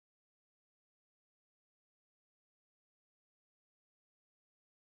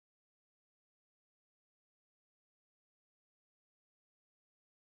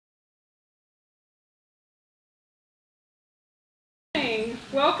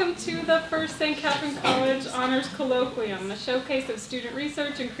Welcome to the first St. Catharine College Honors Colloquium, a showcase of student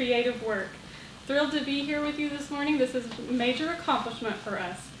research and creative work. Thrilled to be here with you this morning. This is a major accomplishment for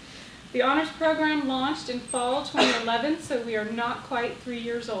us. The honors program launched in fall 2011, so we are not quite 3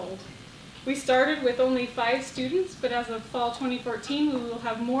 years old. We started with only 5 students, but as of fall 2014, we will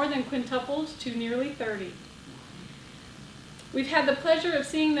have more than quintupled to nearly 30. We've had the pleasure of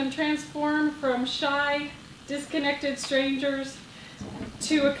seeing them transform from shy, disconnected strangers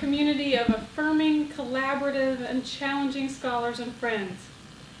to a community of affirming, collaborative, and challenging scholars and friends.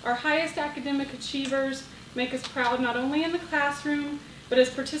 Our highest academic achievers make us proud not only in the classroom, but as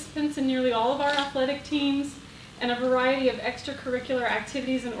participants in nearly all of our athletic teams and a variety of extracurricular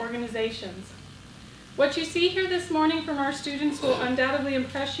activities and organizations. What you see here this morning from our students will undoubtedly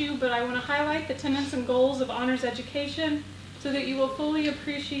impress you, but I want to highlight the tenets and goals of honors education so that you will fully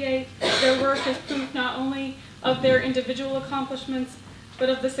appreciate their work as proof not only of their individual accomplishments, but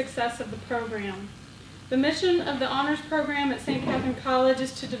of the success of the program. The mission of the honors program at St. Catharine College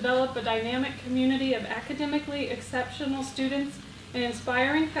is to develop a dynamic community of academically exceptional students and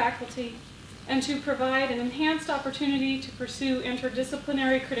inspiring faculty, and to provide an enhanced opportunity to pursue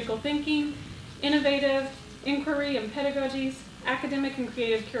interdisciplinary critical thinking, innovative inquiry and pedagogies, academic and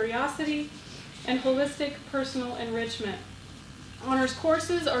creative curiosity, and holistic personal enrichment. Honors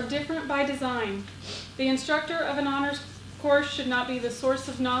courses are different by design. The instructor of an honors course should not be the source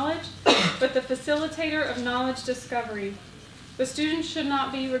of knowledge, but the facilitator of knowledge discovery. The students should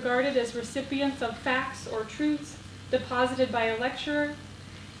not be regarded as recipients of facts or truths deposited by a lecturer,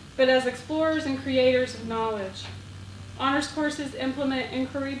 but as explorers and creators of knowledge. Honors courses implement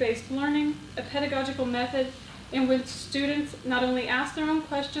inquiry-based learning, a pedagogical method in which students not only ask their own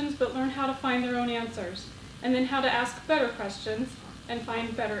questions, but learn how to find their own answers, and then how to ask better questions and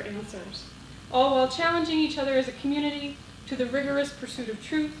find better answers, all while challenging each other as a community to the rigorous pursuit of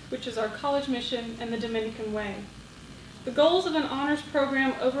truth, which is our college mission and the Dominican way. The goals of an honors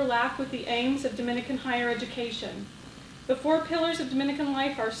program overlap with the aims of Dominican higher education. The 4 pillars of Dominican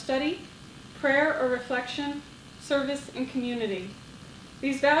life are study, prayer or reflection, service, and community.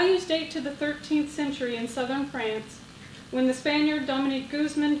 These values date to the 13th century in southern France, when the Spaniard Dominique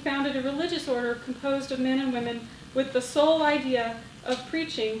Guzman founded a religious order composed of men and women with the sole idea of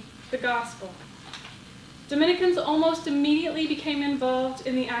preaching the gospel. Dominicans almost immediately became involved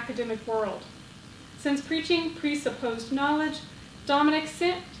in the academic world. Since preaching presupposed knowledge, Dominic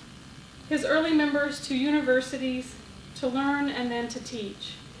sent his early members to universities to learn and then to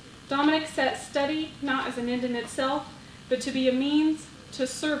teach. Dominic set study not as an end in itself, but to be a means to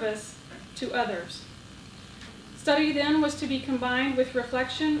service to others. Study then was to be combined with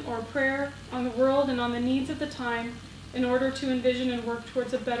reflection or prayer on the world and on the needs of the time in order to envision and work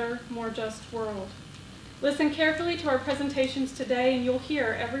towards a better, more just world. Listen carefully to our presentations today and you'll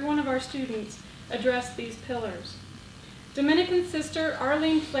hear every one of our students address these pillars. Dominican sister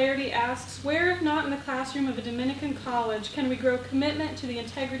Arlene Flaherty asks, where if not in the classroom of a Dominican college can we grow commitment to the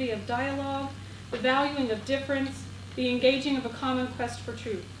integrity of dialogue, the valuing of difference, the engaging of a common quest for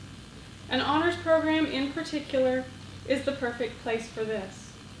truth? An honors program in particular is the perfect place for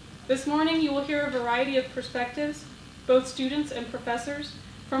this. This morning you will hear a variety of perspectives, both students and professors,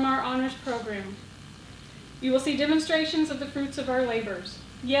 from our honors program. You will see demonstrations of the fruits of our labors.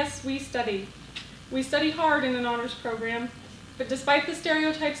 Yes, we study. We study hard in an honors program, but despite the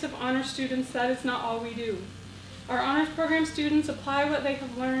stereotypes of honors students, that is not all we do. Our honors program students apply what they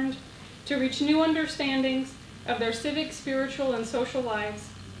have learned to reach new understandings of their civic, spiritual, and social lives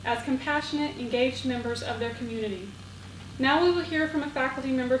as compassionate, engaged members of their community. Now we will hear from a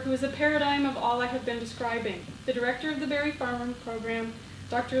faculty member who is a paradigm of all I have been describing, the director of the Berry Farmer program,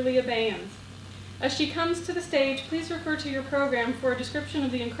 Dr. Leah Bayans. As she comes to the stage, please refer to your program for a description of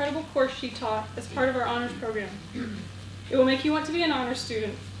the incredible course she taught as part of our honors program. It will make you want to be an honors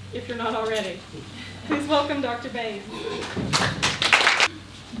student, if you're not already. Please welcome Dr. Bayans.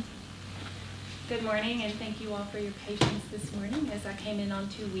 Good morning, and thank you all for your patience this morning as I came in on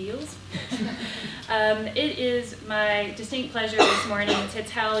 2 wheels. It is my distinct pleasure this morning to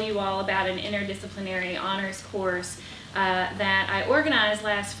tell you all about an interdisciplinary honors course that I organized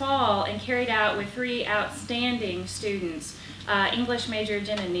last fall and carried out with 3 outstanding students. English major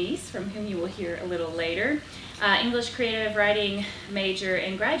Jenna Neese, from whom you will hear a little later, English creative writing major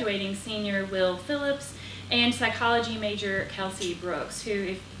and graduating senior Will Phillips, and psychology major Kelsey Brooks, who,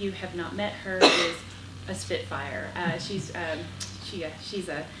 if you have not met her, is a spitfire. She's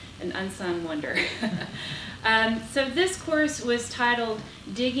an unsung wonder. So this course was titled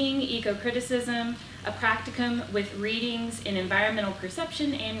Digging Eco-Criticism, a practicum with readings in environmental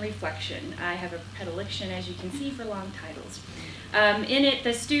perception and reflection. I have a predilection, as you can see, for long titles. In it,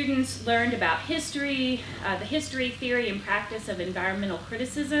 the students learned about history, the history, theory, and practice of environmental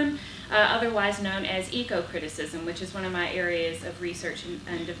criticism, otherwise known as eco-criticism, which is one of my areas of research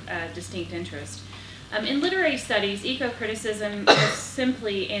and distinct interest. In literary studies, eco-criticism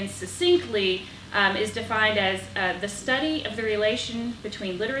simply and succinctly is defined as the study of the relation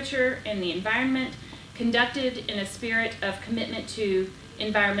between literature and the environment, conducted in a spirit of commitment to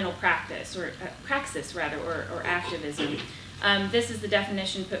environmental practice, or praxis rather, or activism. This is the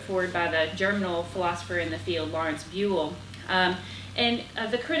definition put forward by the German philosopher in the field, Lawrence Buell. And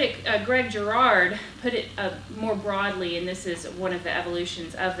the critic, Greg Girard, put it more broadly, and this is one of the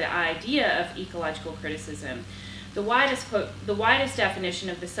evolutions of the idea of ecological criticism. The widest, quote, the widest definition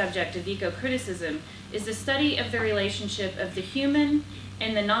of the subject of eco-criticism is the study of the relationship of the human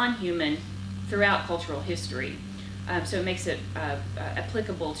and the non-human throughout cultural history. So it makes it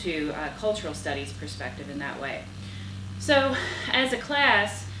applicable to cultural studies perspective in that way. So as a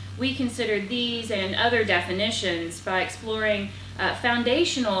class, we considered these and other definitions by exploring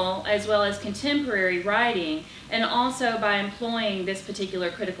foundational as well as contemporary writing, and also by employing this particular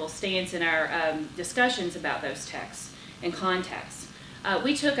critical stance in our discussions about those texts and contexts.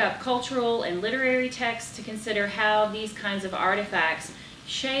 We took up cultural and literary texts to consider how these kinds of artifacts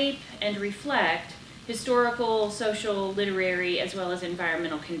shape and reflect historical, social, literary, as well as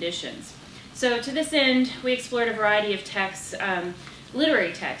environmental conditions. So to this end, we explored a variety of texts,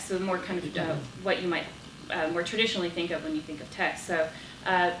 literary texts, so more kind of what you might more traditionally think of when you think of text. So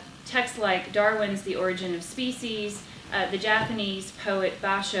texts like Darwin's The Origin of Species, the Japanese poet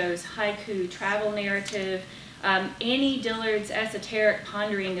Basho's haiku travel narrative, Annie Dillard's esoteric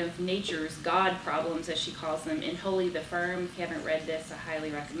pondering of nature's God problems, as she calls them, in Wholly the Firm. If you haven't read this, I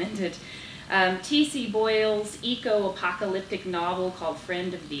highly recommend it. T.C. Boyle's eco-apocalyptic novel called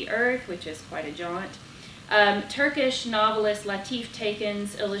Friend of the Earth, which is quite a jaunt. Turkish novelist Latif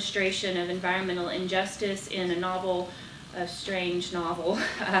Tekin's illustration of environmental injustice in a novel, a strange novel,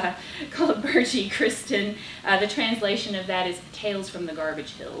 called Burji Kristen. The translation of that is Tales from the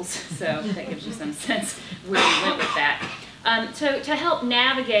Garbage Hills, so that gives you some sense where we went with that. To help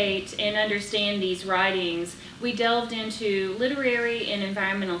navigate and understand these writings, we delved into literary and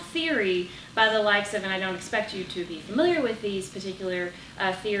environmental theory by the likes of, and I don't expect you to be familiar with these particular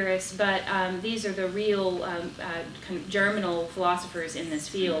theorists, but these are the real kind of germinal philosophers in this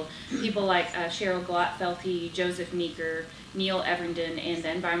field. People like Cheryl Glattfelty, Joseph Meeker, Neil Everenden, and the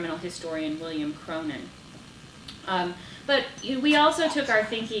environmental historian William Cronin. But we also took our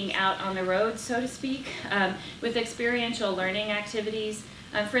thinking out on the road, so to speak, with experiential learning activities.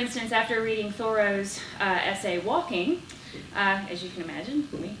 For instance, after reading Thoreau's essay, Walking, as you can imagine,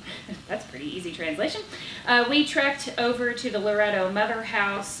 that's a pretty easy translation, we trekked over to the Loretto Mother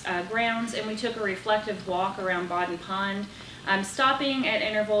House grounds, and we took a reflective walk around Baden Pond, stopping at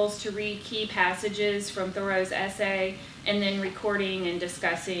intervals to read key passages from Thoreau's essay, and then recording and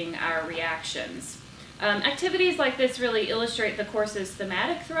discussing our reactions. Activities like this really illustrate the course's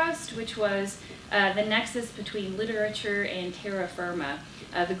thematic thrust, which was the nexus between literature and terra firma,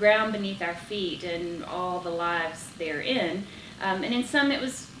 the ground beneath our feet and all the lives therein. And in some, it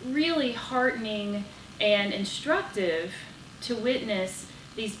was really heartening and instructive to witness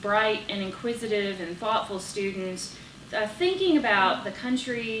these bright and inquisitive and thoughtful students thinking about the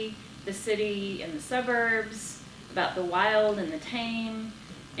country, the city, and the suburbs, about the wild and the tame,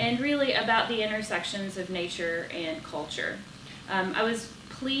 and really about the intersections of nature and culture. I was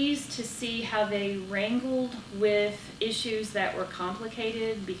pleased to see how they wrangled with issues that were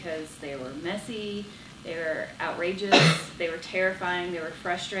complicated because they were messy, they were outrageous, they were terrifying, they were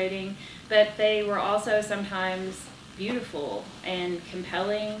frustrating, but they were also sometimes beautiful and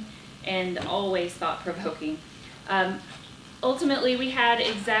compelling and always thought-provoking. Ultimately, we had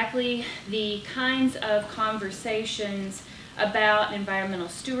exactly the kinds of conversations about environmental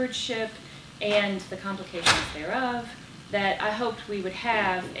stewardship and the complications thereof that I hoped we would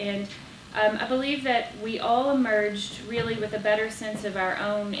have. And I believe that we all emerged really with a better sense of our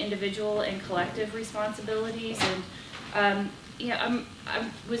own individual and collective responsibilities. And I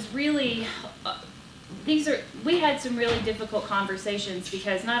was really, we had some really difficult conversations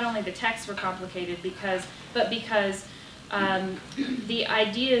because not only the texts were complicated, but because the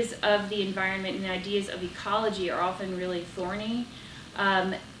ideas of the environment and the ideas of ecology are often really thorny,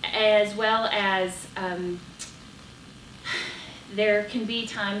 as well as there can be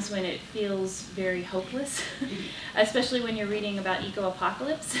times when it feels very hopeless, especially when you're reading about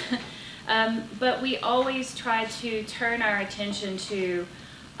eco-apocalypse. But we always try to turn our attention to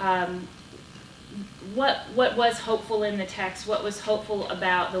what was hopeful in the text, what was hopeful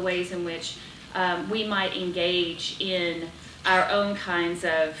about the ways in which we might engage in our own kinds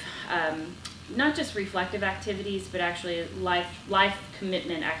of not just reflective activities, but actually life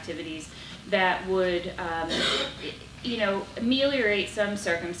commitment activities that would ameliorate some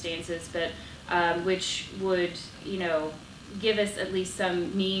circumstances, but which would give us at least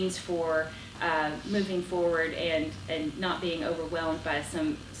some means for moving forward and not being overwhelmed by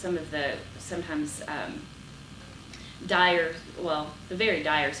some of the sometimes the very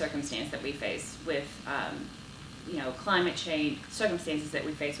dire circumstance that we face with climate change, circumstances that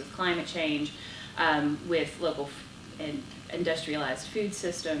we face with climate change, with local and industrialized food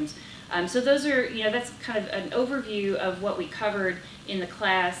systems. So those are, that's kind of an overview of what we covered in the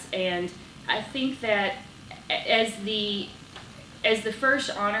class, and I think that as the first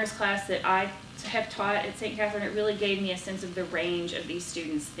honors class that I have taught at St. Catharine, it really gave me a sense of the range of these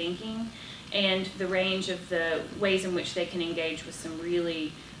students' thinking and the range of the ways in which they can engage with some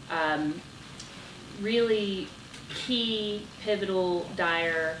really, really key, pivotal,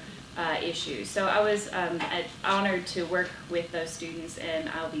 dire issues. So I was honored to work with those students, and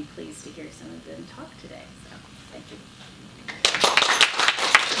I'll be pleased to hear some of them talk today. So thank you.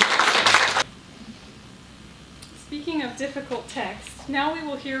 Speaking of difficult text, now we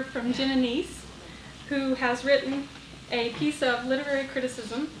will hear from Jenna Neese, who has written a piece of literary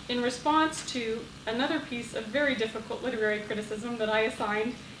criticism in response to another piece of very difficult literary criticism that I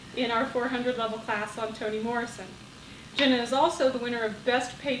assigned in our 400 level class on Toni Morrison. Jenna is also the winner of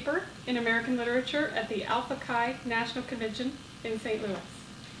Best Paper in American Literature at the Alpha Chi National Convention in St. Louis.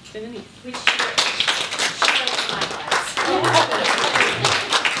 Jenna Neese. Which she wrote my class.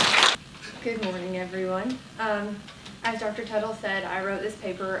 Good morning, everyone. As Dr. Tuttle said, I wrote this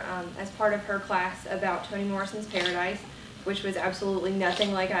paper as part of her class about Toni Morrison's Paradise, which was absolutely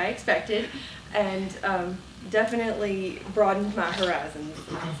nothing like I expected, and definitely broadened my horizons,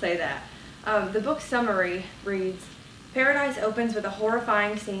 I'll say that. The book's summary reads, Paradise opens with a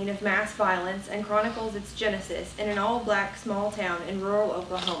horrifying scene of mass violence and chronicles its genesis in an all-black small town in rural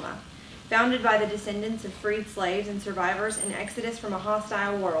Oklahoma. Founded by the descendants of freed slaves and survivors in exodus from a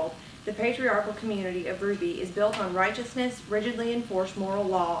hostile world, the patriarchal community of Ruby is built on righteousness, rigidly enforced moral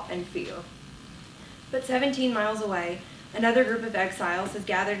law, and fear. But 17 miles away, another group of exiles has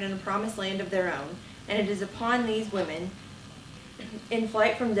gathered in a promised land of their own, and it is upon these women, in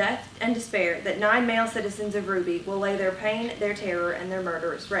flight from death and despair, that 9 male citizens of Ruby will lay their pain, their terror, and their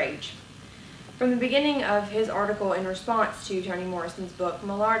murderous rage. From the beginning of his article in response to Toni Morrison's book,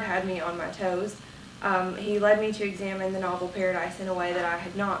 Millard had me on my toes. He led me to examine the novel Paradise in a way that I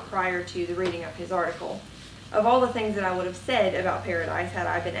had not prior to the reading of his article. Of all the things that I would have said about Paradise had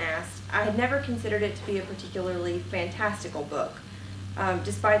I been asked, I had never considered it to be a particularly fantastical book,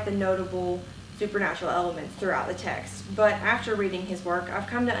 despite the notable supernatural elements throughout the text. But after reading his work, I've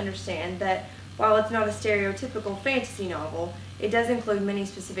come to understand that while it's not a stereotypical fantasy novel, it does include many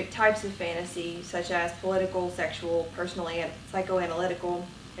specific types of fantasy, such as political, sexual, personal, psychoanalytical,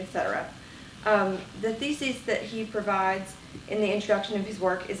 etc. The thesis that he provides in the introduction of his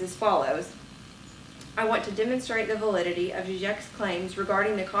work is as follows. I want to demonstrate the validity of Zizek's claims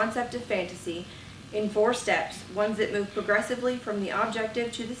regarding the concept of fantasy in 4 steps, ones that move progressively from the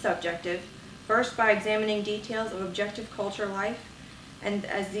objective to the subjective, first by examining details of objective culture life, and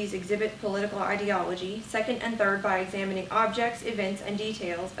as these exhibit political ideology, second and third by examining objects, events, and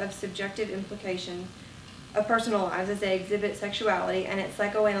details of subjective implication of personal lives as they exhibit sexuality and its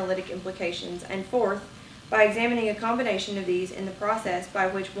psychoanalytic implications, and fourth, by examining a combination of these in the process by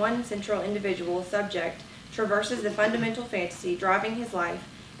which one central individual subject traverses the fundamental fantasy driving his life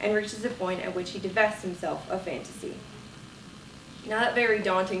and reaches a point at which he divests himself of fantasy. Now that very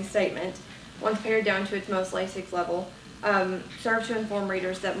daunting statement, once pared down to its most basic level, serves to inform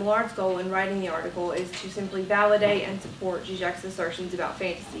readers that Millard's goal in writing the article is to simply validate and support Zizek's assertions about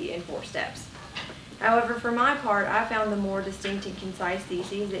fantasy in 4 steps. However, for my part, I found the more distinct and concise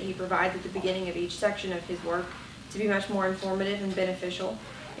theses that he provides at the beginning of each section of his work to be much more informative and beneficial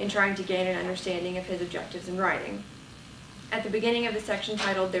in trying to gain an understanding of his objectives in writing. At the beginning of the section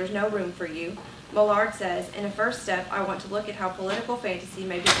titled There's No Room for You, Millard says, in a first step, I want to look at how political fantasy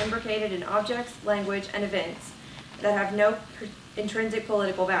may be imbricated in objects, language, and events that have no intrinsic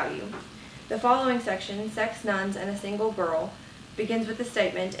political value. The following section, Sex, Nuns, and a Single Girl, begins with the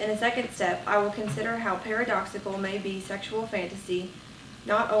statement, in a second step, I will consider how paradoxical may be sexual fantasy,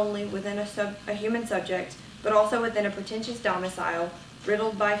 not only within a human subject, but also within a pretentious domicile,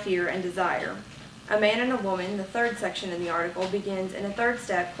 riddled by fear and desire. A Man and a Woman, the third section in the article, begins in a third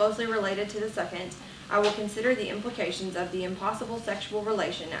step closely related to the second. I will consider the implications of the impossible sexual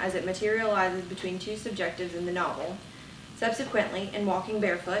relation as it materializes between two subjectives in the novel. Subsequently, in Walking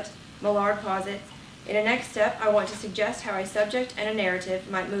Barefoot, Millard posits, in a next step, I want to suggest how a subject and a narrative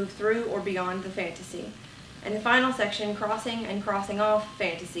might move through or beyond the fantasy. And the final section, Crossing and Crossing Off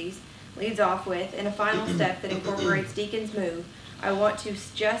Fantasies, leads off with, in a final step that incorporates Deacon's move, I want to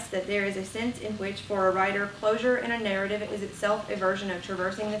suggest that there is a sense in which, for a writer, closure in a narrative is itself a version of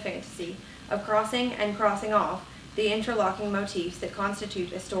traversing the fantasy, of crossing and crossing off the interlocking motifs that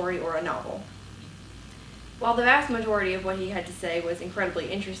constitute a story or a novel. While the vast majority of what he had to say was incredibly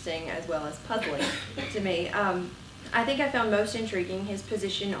interesting as well as puzzling to me, I think I found most intriguing his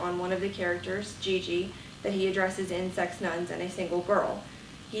position on one of the characters, Gigi, that he addresses in Sex, Nuns, and a Single Girl.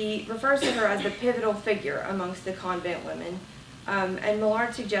 He refers to her as the pivotal figure amongst the convent women, and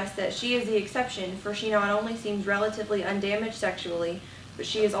Millard suggests that she is the exception, for she not only seems relatively undamaged sexually, but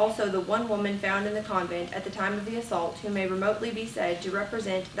she is also the one woman found in the convent at the time of the assault who may remotely be said to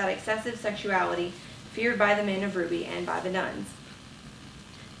represent that excessive sexuality feared by the men of Ruby and by the nuns.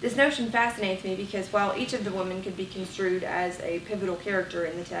 This notion fascinates me because while each of the women could be construed as a pivotal character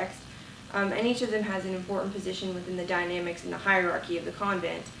in the text, and each of them has an important position within the dynamics and the hierarchy of the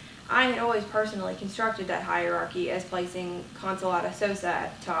convent, I had always personally constructed that hierarchy as placing Consolata Sosa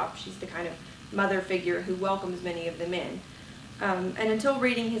at the top. She's the kind of mother figure who welcomes many of the men. And until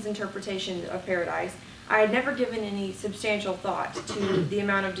reading his interpretation of Paradise, I had never given any substantial thought to the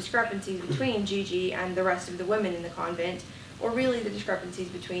amount of discrepancies between Gigi and the rest of the women in the convent, or really the discrepancies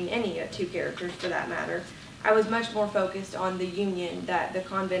between any two characters for that matter. I was much more focused on the union that the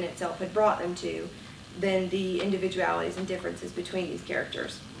convent itself had brought them to than the individualities and differences between these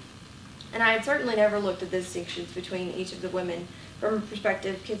characters. And I had certainly never looked at the distinctions between each of the women from a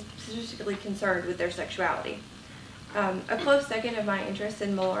perspective specifically concerned with their sexuality. A close second of my interest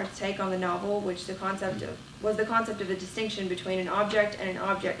in Millard's take on the novel, which was the concept of a distinction between an object and an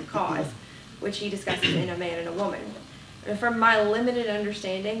object cause, which he discusses in A Man and a Woman. And from my limited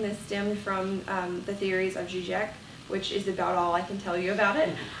understanding, this stemmed from the theories of Zizek, which is about all I can tell you about it.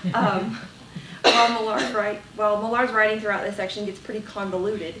 While Millard's writing throughout this section gets pretty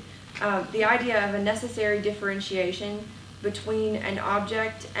convoluted, the idea of a necessary differentiation between an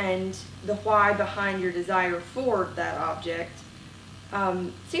object and the why behind your desire for that object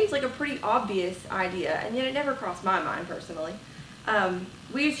seems like a pretty obvious idea, and yet it never crossed my mind personally.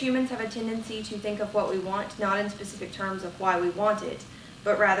 We as humans have a tendency to think of what we want not in specific terms of why we want it,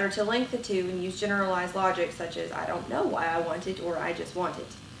 but rather to link the two and use generalized logic such as, I don't know why I want it, or I just want it.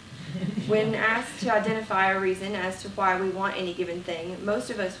 When asked to identify a reason as to why we want any given thing, most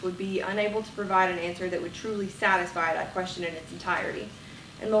of us would be unable to provide an answer that would truly satisfy that question in its entirety.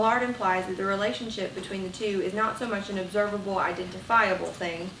 And Millard implies that the relationship between the two is not so much an observable, identifiable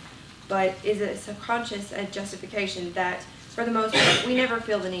thing, but is a subconscious justification that, for the most part, we never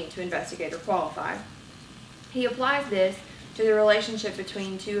feel the need to investigate or qualify. He applies this to the relationship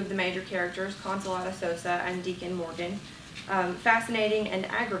between two of the major characters, Consolata Sosa and Deacon Morgan. Fascinating and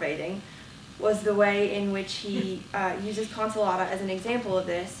aggravating was the way in which he uses Consolata as an example of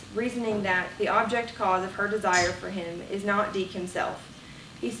this, reasoning that the object cause of her desire for him is not Deke himself.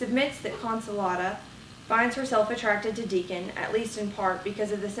 He submits that Consolata finds herself attracted to Deacon, at least in part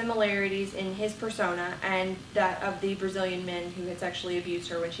because of the similarities in his persona and that of the Brazilian men who had sexually abused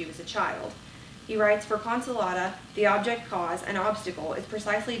her when she was a child. He writes, for Consolata, the object cause, an obstacle, is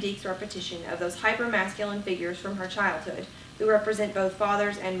precisely Deke's repetition of those hyper-masculine figures from her childhood, who represent both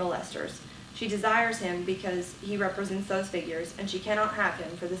fathers and molesters. She desires him because he represents those figures, and she cannot have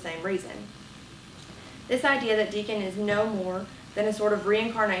him for the same reason. This idea that Deacon is no more than a sort of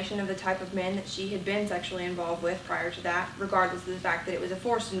reincarnation of the type of men that she had been sexually involved with prior to that, regardless of the fact that it was a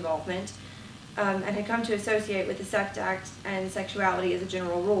forced involvement, and had come to associate with the sex act and sexuality as a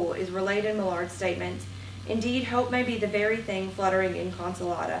general rule, is relayed in Millard's statement. Indeed, hope may be the very thing fluttering in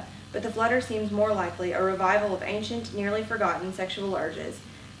Consolata, but the flutter seems more likely a revival of ancient, nearly forgotten sexual urges.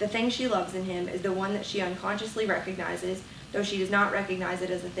 The thing she loves in him is the one that she unconsciously recognizes, though she does not recognize it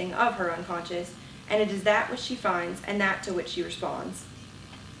as a thing of her unconscious, and it is that which she finds and that to which she responds.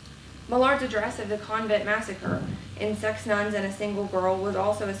 Millard's address of the convent massacre in Sex, Nuns, and a Single Girl was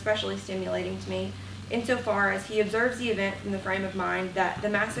also especially stimulating to me, insofar as he observes the event from the frame of mind that the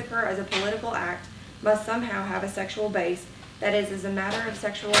massacre as a political act must somehow have a sexual base, that is, as a matter of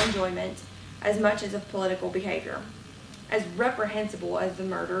sexual enjoyment as much as of political behavior. As reprehensible as the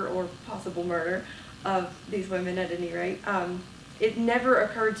murder, or possible murder, of these women at any rate, it never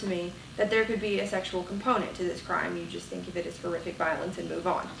occurred to me that there could be a sexual component to this crime. You just think of it as horrific violence and move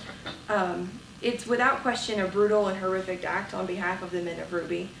on. It's without question a brutal and horrific act on behalf of the men of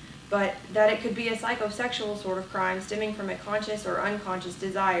Ruby, but that it could be a psychosexual sort of crime stemming from a conscious or unconscious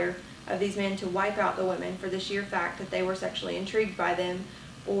desire of these men to wipe out the women for the sheer fact that they were sexually intrigued by them,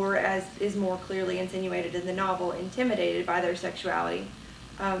 or, as is more clearly insinuated in the novel, intimidated by their sexuality,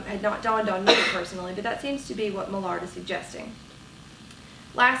 had not dawned on me personally, but that seems to be what Millard is suggesting.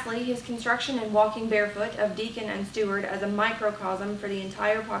 Lastly, his construction and walking barefoot of deacon and steward as a microcosm for the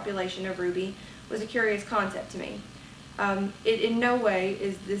entire population of Ruby was a curious concept to me. It in no way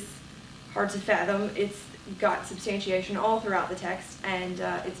is this hard to fathom. It's got substantiation all throughout the text, and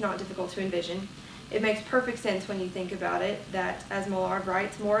it's not difficult to envision. It makes perfect sense when you think about it that, as Millard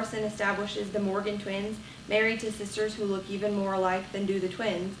writes, Morrison establishes the Morgan twins, married to sisters who look even more alike than do the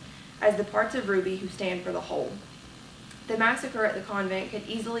twins, as the parts of Ruby who stand for the whole. The massacre at the convent could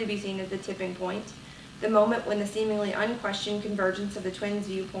easily be seen as the tipping point, the moment when the seemingly unquestioned convergence of the twins'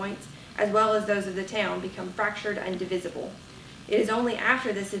 viewpoints, as well as those of the town, become fractured and divisible. It is only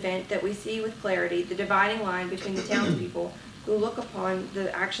after this event that we see with clarity the dividing line between the townspeople who look upon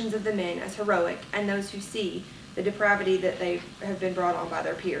the actions of the men as heroic and those who see the depravity that they have been brought on by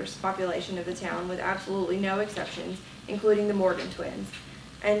their peers, population of the town with absolutely no exceptions, including the Morgan twins.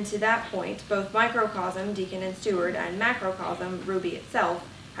 And to that point, both microcosm, deacon and steward, and macrocosm, Ruby itself,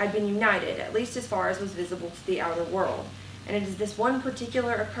 had been united, at least as far as was visible to the outer world. And it is this one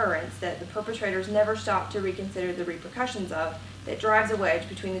particular occurrence that the perpetrators never stop to reconsider the repercussions of that drives a wedge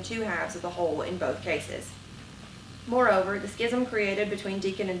between the two halves of the whole in both cases. Moreover, the schism created between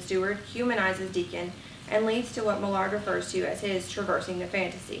deacon and steward humanizes deacon and leads to what Millard refers to as his traversing the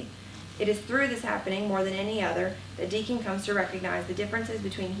fantasy. It is through this happening, more than any other, that deacon comes to recognize the differences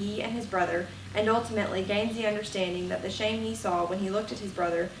between he and his brother, and ultimately gains the understanding that the shame he saw when he looked at his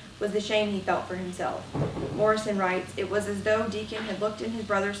brother was the shame he felt for himself. Morrison writes, "It was as though deacon had looked in his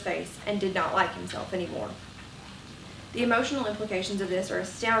brother's face and did not like himself anymore." The emotional implications of this are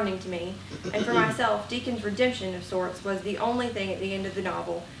astounding to me, and for myself, deacon's redemption of sorts was the only thing at the end of the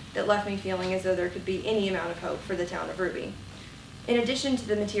novel that left me feeling as though there could be any amount of hope for the town of Ruby. In addition to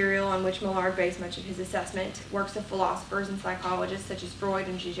the material on which Millard based much of his assessment, works of philosophers and psychologists such as Freud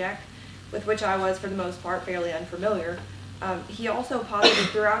and Zizek, with which I was for the most part fairly unfamiliar, he also posited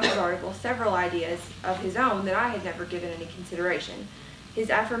throughout his article several ideas of his own that I had never given any consideration. His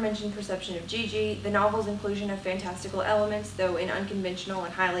aforementioned perception of Gigi, the novel's inclusion of fantastical elements, though in unconventional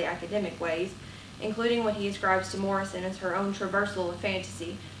and highly academic ways, including what he ascribes to Morrison as her own traversal of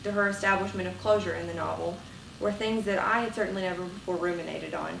fantasy to her establishment of closure in the novel, were things that I had certainly never before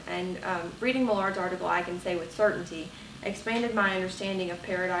ruminated on. And reading Millard's article, I can say with certainty, expanded my understanding of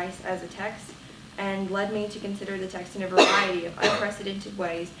Paradise as a text and led me to consider the text in a variety of unprecedented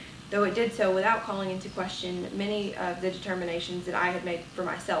ways, though it did so without calling into question many of the determinations that I had made for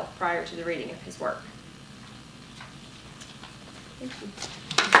myself prior to the reading of his work. Thank you.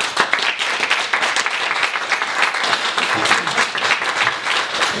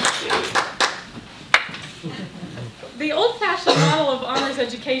 The old-fashioned model of honors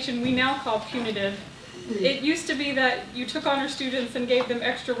education we now call punitive. It used to be that you took honor students and gave them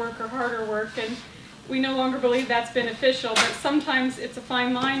extra work or harder work, and we no longer believe that's beneficial, but sometimes it's a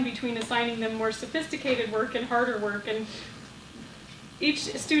fine line between assigning them more sophisticated work and harder work, and each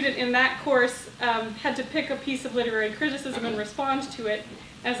student in that course had to pick a piece of literary criticism and respond to it.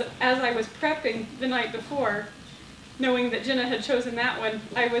 As I was prepping the night before, knowing that Jenna had chosen that one,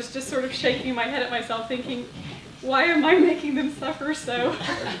 I was just sort of shaking my head at myself thinking, why am I making them suffer so?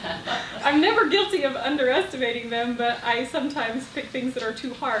 I'm never guilty of underestimating them, but I sometimes pick things that are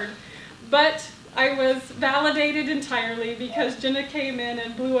too hard. But I was validated entirely because Jenna came in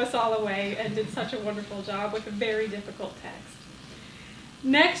and blew us all away and did such a wonderful job with a very difficult text.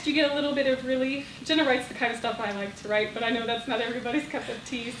 Next, you get a little bit of relief. Jenna writes the kind of stuff I like to write, but I know that's not everybody's cup of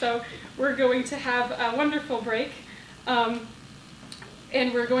tea, so we're going to have a wonderful break.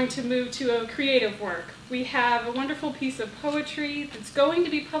 And we're going to move to a creative work. We have a wonderful piece of poetry that's going to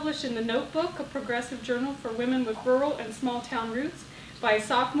be published in The Notebook, a progressive journal for women with rural and small town roots, by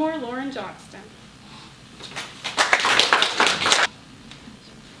sophomore Lauren Johnston.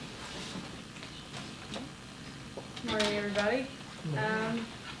 Good morning, everybody.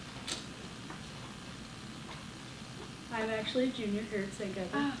 I'm actually a junior here at St.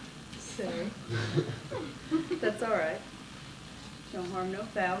 Edward, so that's all right. No harm, no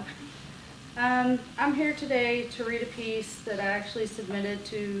foul. I'm here today to read a piece that I actually submitted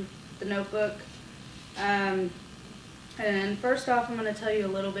to The Notebook. And first off, I'm going to tell you a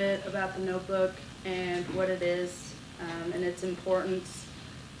little bit about The Notebook and what it is and its importance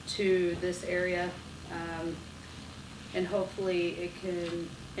to this area. And hopefully it can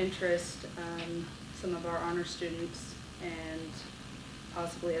interest some of our honor students and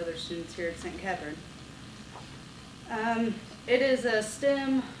possibly other students here at St. Catharine. It is a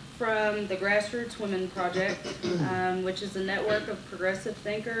STEM from the Grassroots Women Project, which is a network of progressive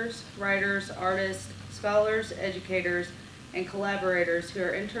thinkers, writers, artists, scholars, educators, and collaborators who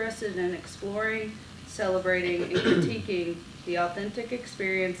are interested in exploring, celebrating, and critiquing the authentic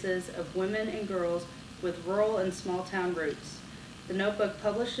experiences of women and girls with rural and small town roots. The notebook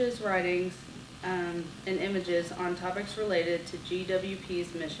publishes writings and images on topics related to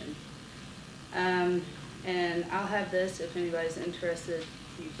GWP's mission. And I'll have this if anybody's interested.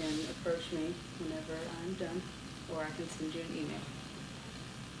 You can approach me whenever I'm done, or I can send you an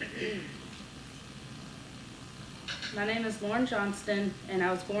email. My name is Lauren Johnston, and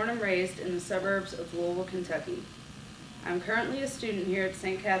I was born and raised in the suburbs of Louisville, Kentucky. I'm currently a student here at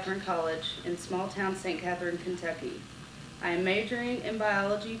St. Catharine College in small town St. Catharine, Kentucky. I am majoring in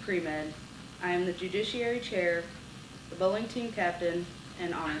biology pre-med. I am the judiciary chair, the bowling team captain,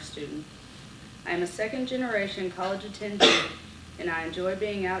 and honor student. I am a second-generation college attendee, and I enjoy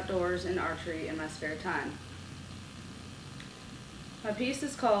being outdoors and archery in my spare time. My piece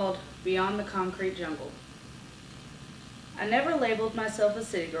is called Beyond the Concrete Jungle. I never labeled myself a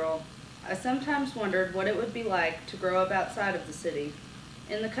city girl. I sometimes wondered what it would be like to grow up outside of the city,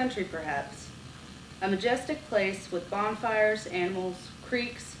 in the country perhaps. A majestic place with bonfires, animals,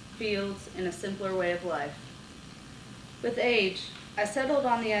 creeks, fields, and a simpler way of life. With age, I settled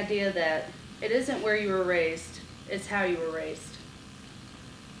on the idea that it isn't where you were raised, it's how you were raised.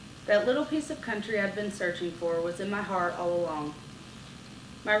 That little piece of country I'd been searching for was in my heart all along.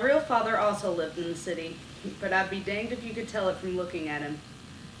 My real father also lived in the city, but I'd be danged if you could tell it from looking at him.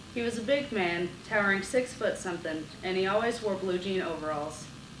 He was a big man, towering 6 foot something, and he always wore blue jean overalls.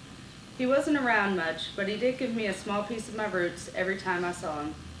 He wasn't around much, but he did give me a small piece of my roots every time I saw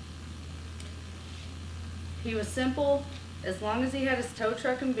him. He was simple. As long as he had his tow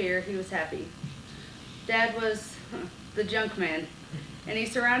truck and beer, he was happy. Dad was the junk man, and he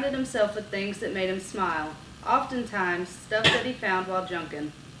surrounded himself with things that made him smile, oftentimes stuff that he found while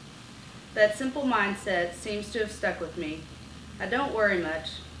junking. That simple mindset seems to have stuck with me. I don't worry much,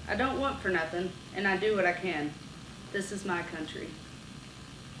 I don't want for nothing, and I do what I can. This is my country.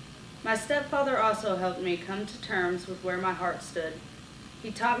 My stepfather also helped me come to terms with where my heart stood.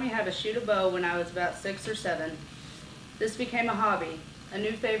 He taught me how to shoot a bow when I was about 6 or 7. This became a hobby, a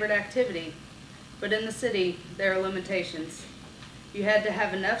new favorite activity, but in the city, there are limitations. You had to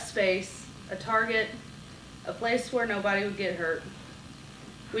have enough space, a target, a place where nobody would get hurt.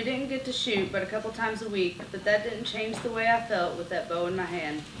 We didn't get to shoot but a couple times a week, but that didn't change the way I felt with that bow in my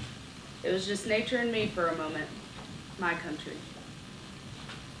hand. It was just nature and me for a moment, my country.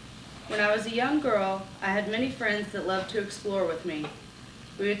 When I was a young girl, I had many friends that loved to explore with me.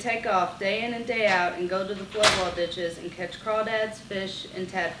 We would take off day in and day out and go to the floodwall ditches and catch crawdads, fish, and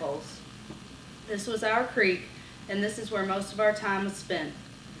tadpoles. This was our creek, and this is where most of our time was spent.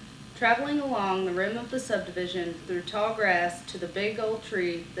 Traveling along the rim of the subdivision through tall grass to the big old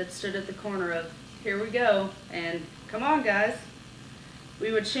tree that stood at the corner of "Here we go" and "Come on, guys."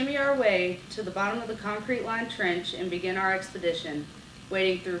 We would shimmy our way to the bottom of the concrete-lined trench and begin our expedition,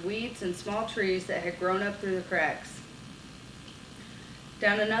 wading through weeds and small trees that had grown up through the cracks.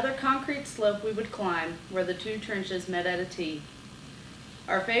 Down another concrete slope we would climb, where the 2 trenches met at a T.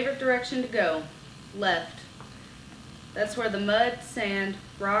 Our favorite direction to go, left. That's where the mud, sand,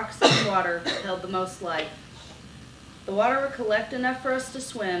 rocks, and water held the most life. The water would collect enough for us to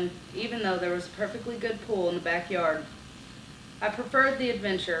swim, even though there was a perfectly good pool in the backyard. I preferred the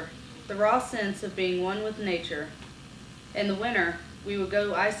adventure, the raw sense of being one with nature. In the winter, we would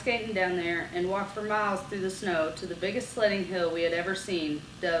go ice skating down there and walk for miles through the snow to the biggest sledding hill we had ever seen,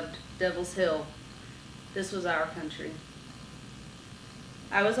 dubbed Devil's Hill. This was our country.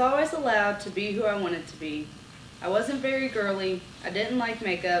 I was always allowed to be who I wanted to be. I wasn't very girly, I didn't like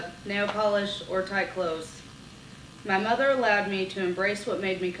makeup, nail polish, or tight clothes. My mother allowed me to embrace what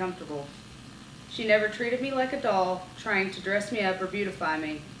made me comfortable. She never treated me like a doll, trying to dress me up or beautify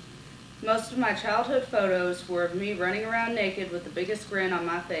me. Most of my childhood photos were of me running around naked with the biggest grin on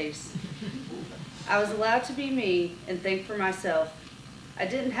my face. I was allowed to be me and think for myself. I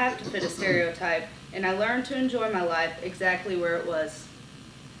didn't have to fit a stereotype, and I learned to enjoy my life exactly where it was.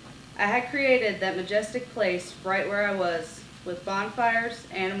 I had created that majestic place right where I was, with bonfires,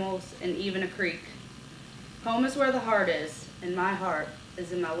 animals, and even a creek. Home is where the heart is, and my heart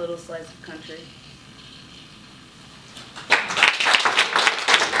is in my little slice of country.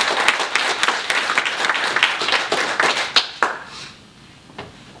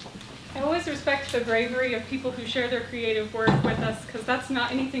 I always respect the bravery of people who share their creative work with us, because that's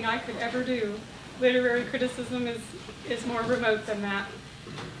not anything I could ever do. Literary criticism is more remote than that.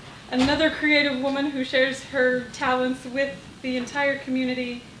 Another creative woman who shares her talents with the entire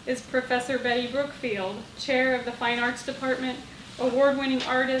community is Professor Betty Brookfield, Chair of the Fine Arts Department, award-winning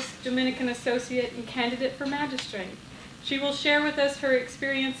artist, Dominican Associate, and candidate for magistrate. She will share with us her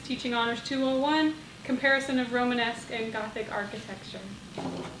experience teaching Honors 201, comparison of Romanesque and Gothic architecture.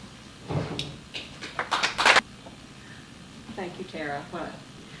 Thank you, Tara. What a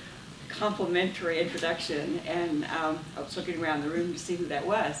complimentary introduction, and I was looking around the room to see who that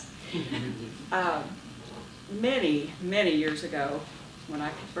was. Many, many years ago, when I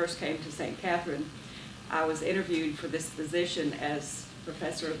first came to St. Catherine, I was interviewed for this position as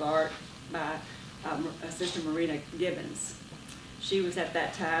Professor of Art by Sister Marina Gibbons. She was at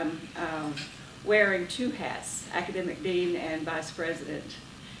that time wearing two hats, Academic Dean and Vice President.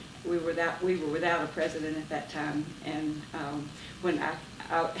 We were without a president at that time, and when I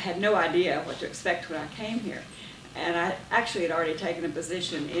had no idea what to expect when I came here. And I actually had already taken a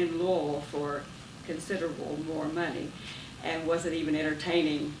position in Louisville for considerable more money and wasn't even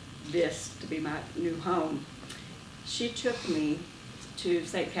entertaining this to be my new home. She took me to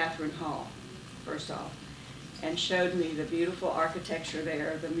St. Catherine Hall, first off, and showed me the beautiful architecture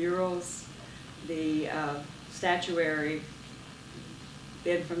there, the murals, the statuary.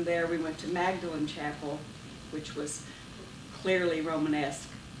 Then from there we went to Magdalen Chapel, which was clearly Romanesque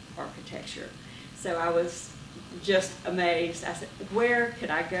architecture. So I was just amazed. I said, where could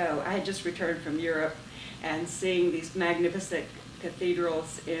I go? I had just returned from Europe and seeing these magnificent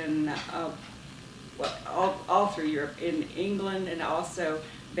cathedrals in all through Europe, in England and also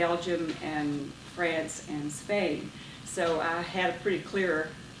Belgium and France and Spain. So I had a pretty clear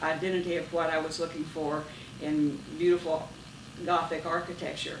identity of what I was looking for in beautiful Gothic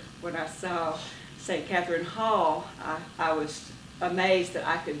architecture. When I saw St. Catherine Hall, I was amazed that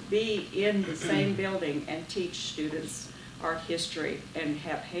I could be in the same building and teach students art history and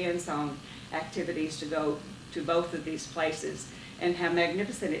have hands-on activities to go to both of these places, and how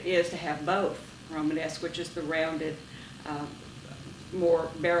magnificent it is to have both Romanesque, which is the rounded, more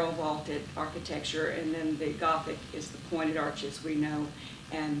barrel vaulted architecture, and then the Gothic is the pointed arches we know,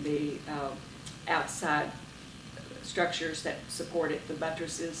 and the outside structures that support it, the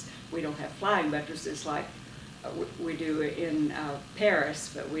buttresses. We don't have flying buttresses like we do in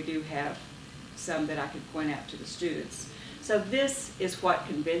Paris, but we do have some that I could point out to the students. So this is what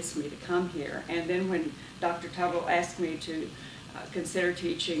convinced me to come here. And then when Dr. Tuttle asked me to consider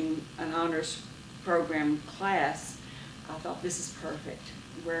teaching an honors program class, I thought this is perfect,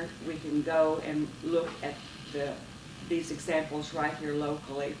 where we can go and look at these examples right here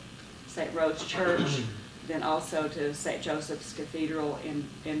locally. St. Rhodes Church, then also to St. Joseph's Cathedral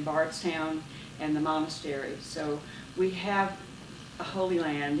in Bardstown, and the monastery. So we have a Holy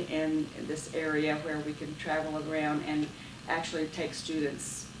Land in this area where we can travel around and actually take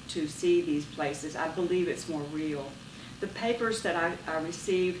students to see these places. I believe it's more real. The papers that I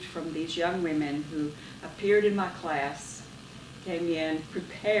received from these young women who appeared in my class, came in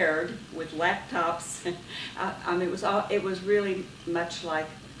prepared with laptops. I mean, it was really much like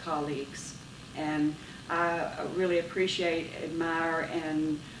colleagues. And I really appreciate, admire,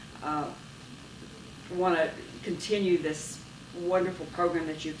 and want to continue this wonderful program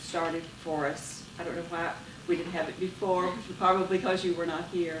that you've started for us. I don't know why we didn't have it before, probably because you were not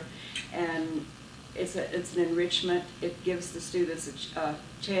here. And it's an enrichment. It gives the students a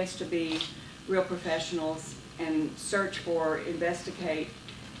chance to be real professionals and search for, investigate,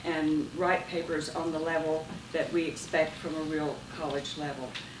 and write papers on the level that we expect from a real college level.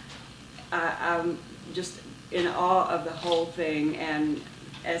 I'm just in awe of the whole thing, and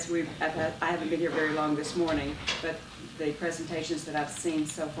as I haven't been here very long this morning, but the presentations that I've seen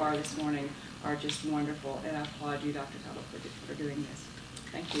so far this morning are just wonderful, and I applaud you, Dr. Tuttle, for doing this.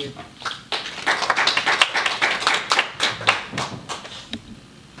 Thank you.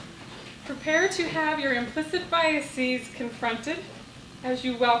 Prepare to have your implicit biases confronted as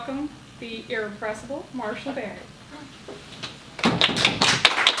you welcome the irrepressible Marshall Barrett.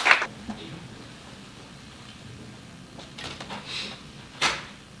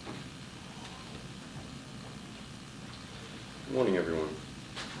 Good morning, everyone.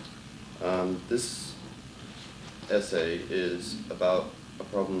 This essay is about a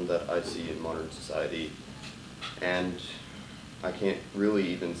problem that I see in modern society, and I can't really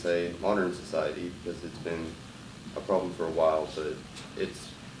even say modern society because it's been a problem for a while, but it's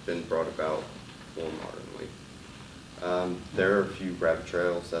been brought about more modernly. There are a few rabbit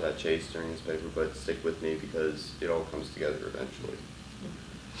trails that I chased during this paper, but stick with me because it all comes together eventually.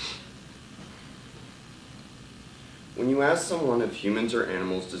 When you ask someone if humans or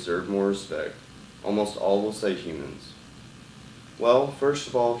animals deserve more respect, Almost all will say humans. Well, first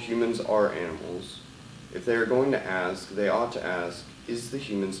of all, humans are animals. If they are going to ask, they ought to ask, is the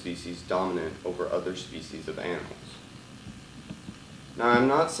human species dominant over other species of animals? Now, I'm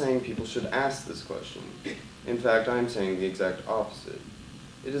not saying people should ask this question. In fact, I am saying the exact opposite.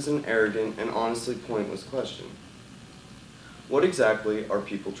 It is an arrogant and honestly pointless question. What exactly are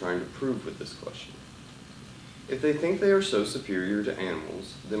people trying to prove with this question? If they think they are so superior to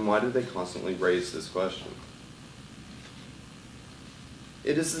animals, then why do they constantly raise this question?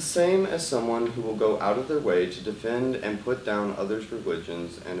 It is the same as someone who will go out of their way to defend and put down others'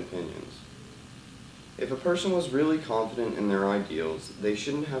 religions and opinions. If a person was really confident in their ideals, they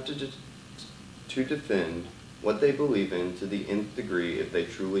shouldn't have to defend what they believe in to the nth degree if they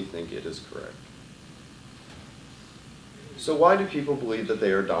truly think it is correct. So why do people believe that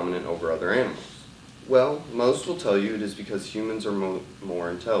they are dominant over other animals? Well, most will tell you it is because humans are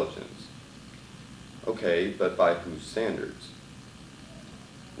more intelligent. Okay, but by whose standards?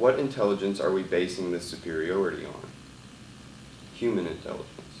 What intelligence are we basing this superiority on? Human intelligence.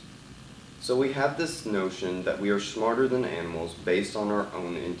 So we have this notion that we are smarter than animals based on our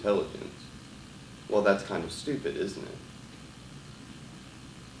own intelligence. Well, that's kind of stupid, isn't it?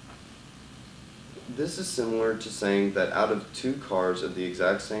 This is similar to saying that out of two cars of the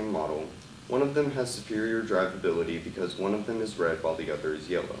exact same model, one of them has superior drivability because one of them is red while the other is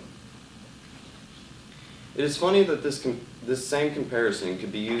yellow. It is funny that this same comparison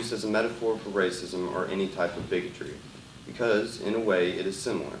could be used as a metaphor for racism or any type of bigotry, because, in a way, it is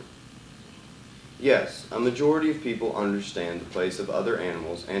similar. Yes, a majority of people understand the place of other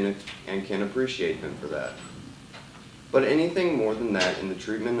animals and can appreciate them for that. But anything more than that in the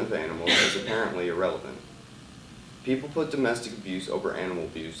treatment of animals is apparently irrelevant. People put domestic abuse over animal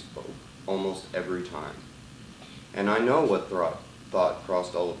abuse almost every time. And I know what thought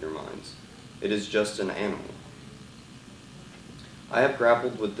crossed all of your minds. It is just an animal. I have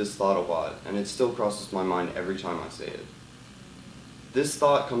grappled with this thought a lot, and it still crosses my mind every time I say it. This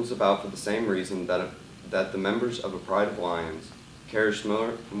thought comes about for the same reason that the members of a pride of lions cares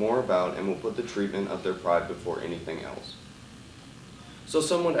more about and will put the treatment of their pride before anything else. So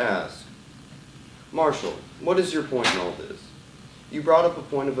some would ask, Marshall, what is your point in all this? You brought up a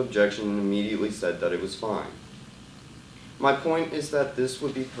point of objection and immediately said that it was fine. My point is that this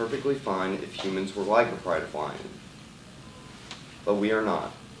would be perfectly fine if humans were like a pride of lions. But we are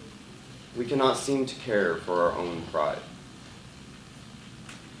not. We cannot seem to care for our own pride.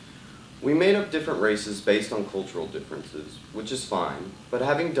 We made up different races based on cultural differences, which is fine, but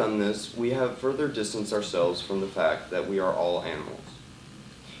having done this, we have further distanced ourselves from the fact that we are all animals.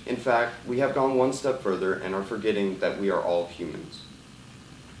 In fact, we have gone one step further and are forgetting that we are all humans.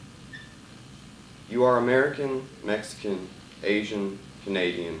 You are American, Mexican, Asian,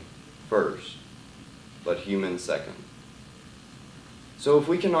 Canadian first, but human second. So if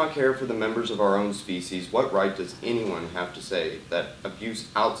we cannot care for the members of our own species, what right does anyone have to say that abuse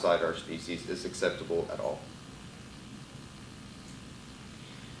outside our species is acceptable at all?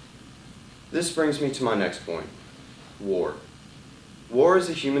 This brings me to my next point, war. War is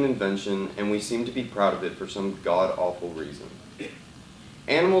a human invention, and we seem to be proud of it for some god-awful reason.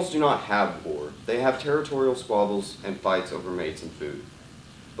 Animals do not have war. They have territorial squabbles and fights over mates and food.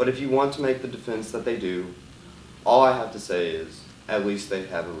 But if you want to make the defense that they do, all I have to say is, at least they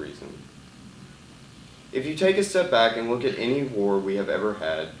have a reason. If you take a step back and look at any war we have ever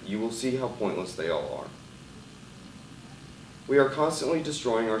had, you will see how pointless they all are. We are constantly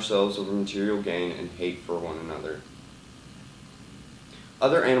destroying ourselves over material gain and hate for one another.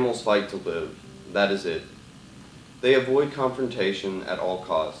 Other animals fight to live. That is it. They avoid confrontation at all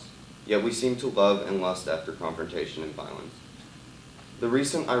costs, yet we seem to love and lust after confrontation and violence. The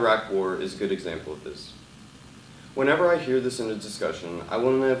recent Iraq War is a good example of this. Whenever I hear this in a discussion, I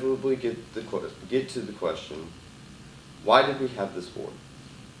will inevitably get to the question, why did we have this war?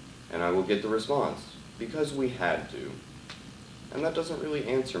 And I will get the response, because we had to. And that doesn't really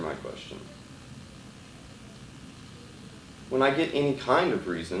answer my question. When I get any kind of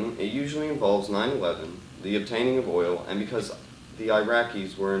reason, it usually involves 9/11, the obtaining of oil, and because the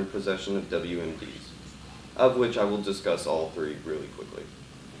Iraqis were in possession of WMDs, of which I will discuss all three really quickly.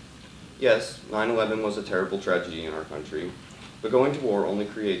 Yes, 9/11 was a terrible tragedy in our country, but going to war only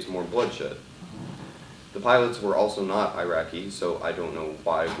creates more bloodshed. The pilots were also not Iraqi, so I don't know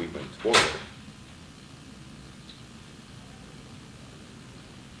why we went to war there.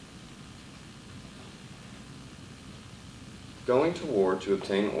 Going to war to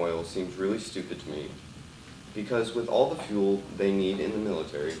obtain oil seems really stupid to me, because with all the fuel they need in the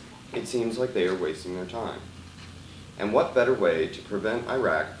military, it seems like they are wasting their time. And what better way to prevent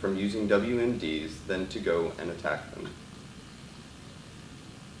Iraq from using WMDs than to go and attack them?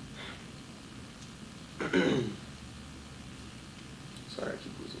 Sorry, I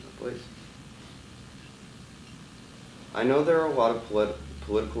keep losing my place. I know there are a lot of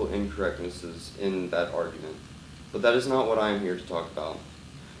political incorrectnesses in that argument, but that is not what I am here to talk about.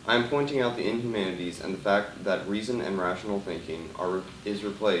 I am pointing out the inhumanities and the fact that reason and rational thinking is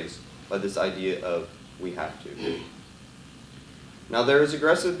replaced by this idea of we have to. Now, there is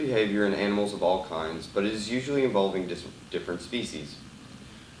aggressive behavior in animals of all kinds, but it is usually involving different species.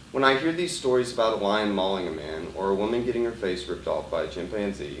 When I hear these stories about a lion mauling a man or a woman getting her face ripped off by a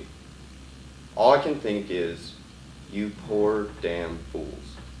chimpanzee, all I can think is, you poor damn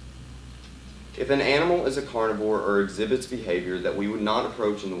fools. If an animal is a carnivore or exhibits behavior that we would not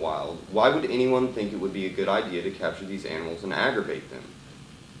approach in the wild, why would anyone think it would be a good idea to capture these animals and aggravate them?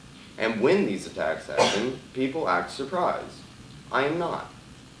 And when these attacks happen, people act surprised. I am not.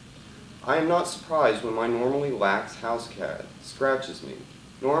 I am not surprised when my normally lax house cat scratches me,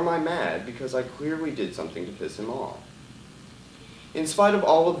 nor am I mad because I clearly did something to piss him off. In spite of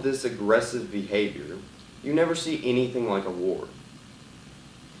all of this aggressive behavior, you never see anything like a war.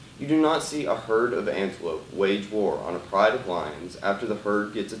 You do not see a herd of antelope wage war on a pride of lions after the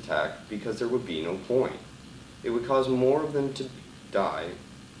herd gets attacked because there would be no point. It would cause more of them to die,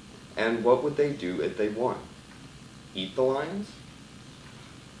 and what would they do if they won? Eat the lions?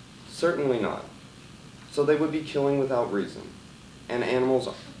 Certainly not. So they would be killing without reason, and animals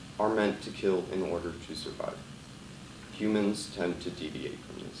are meant to kill in order to survive. Humans tend to deviate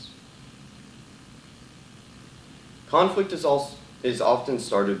from this. Conflict is often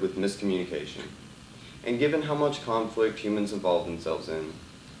started with miscommunication, and given how much conflict humans involve themselves in,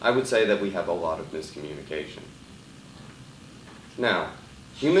 I would say that we have a lot of miscommunication. Now,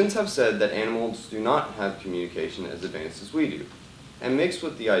 humans have said that animals do not have communication as advanced as we do, and mixed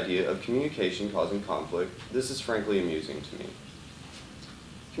with the idea of communication causing conflict, this is frankly amusing to me.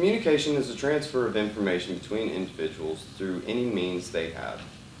 Communication is a transfer of information between individuals through any means they have,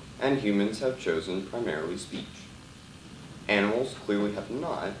 and humans have chosen primarily speech. Animals clearly have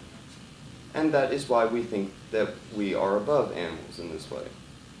not, and that is why we think that we are above animals in this way.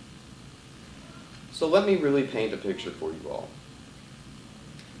 So let me really paint a picture for you all.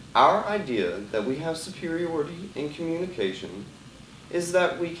 Our idea that we have superiority in communication is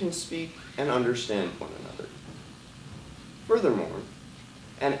that we can speak and understand one another. Furthermore,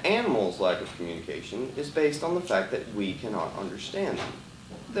 an animal's lack of communication is based on the fact that we cannot understand them.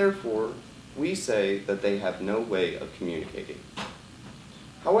 Therefore, we say that they have no way of communicating.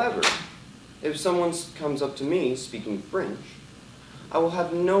 However, if someone comes up to me speaking French, I will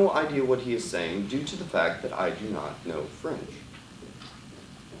have no idea what he is saying due to the fact that I do not know French.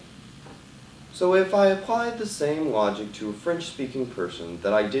 So if I applied the same logic to a French-speaking person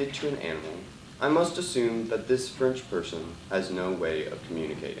that I did to an animal, I must assume that this French person has no way of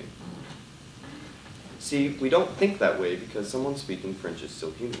communicating. See, we don't think that way because someone speaking French is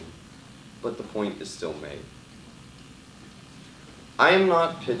still human, but the point is still made. I am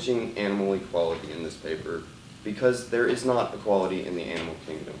not pitching animal equality in this paper because there is not equality in the animal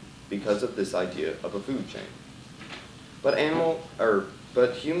kingdom because of this idea of a food chain.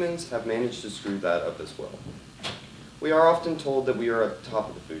 But humans have managed to screw that up as well. We are often told that we are at the top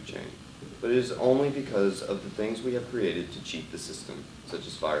of the food chain, but it is only because of the things we have created to cheat the system, such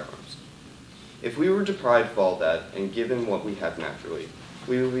as firearms. If we were deprived of all that and given what we have naturally,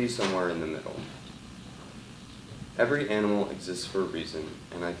 we would be somewhere in the middle. Every animal exists for a reason,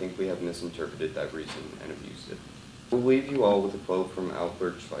 and I think we have misinterpreted that reason and abused it. We'll leave you all with a quote from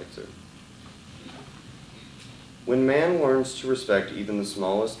Albert Schweitzer. When man learns to respect even the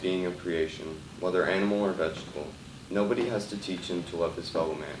smallest being of creation, whether animal or vegetable, nobody has to teach him to love his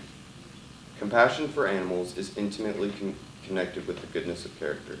fellow man. Compassion for animals is intimately connected with the goodness of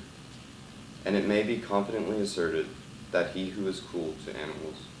character, and it may be confidently asserted that he who is cruel to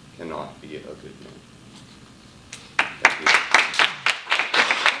animals cannot be a good man.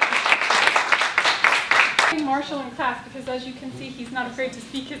 Marshall in class because, as you can see, he's not afraid to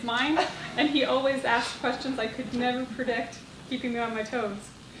speak his mind, and he always asks questions I could never predict, keeping me on my toes.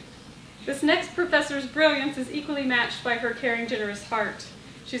 This next professor's brilliance is equally matched by her caring, generous heart.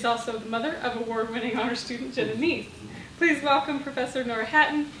 She's also the mother of award-winning honor student Jenna Neese. Please welcome Professor Nora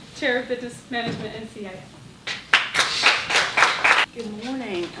Hatton, Chair of Business Management and CIS. Good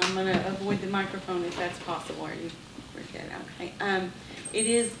morning. I'm going to avoid the microphone if that's possible. Are you good? Okay. It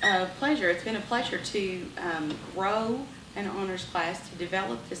is a pleasure. It's been a pleasure to grow an honors class, to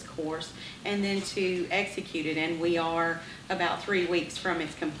develop this course, and then to execute it. And we are about 3 weeks from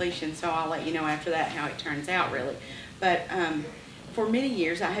its completion, so I'll let you know after that how it turns out, really. But for many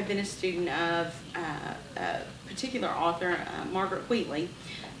years, I have been a student of a particular author, Margaret Wheatley.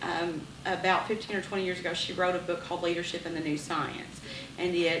 About 15 or 20 years ago, she wrote a book called Leadership in the New Science,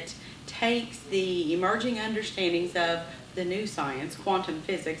 and it takes the emerging understandings of the new science, quantum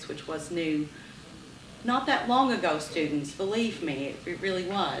physics, which was new not that long ago, students, believe me, it really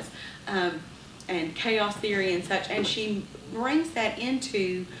was, and chaos theory and such, and she brings that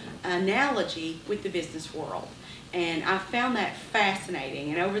into analogy with the business world. And I found that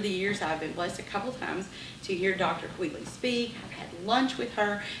fascinating, and over the years I've been blessed a couple times to hear Dr. Wheatley speak. I've had lunch with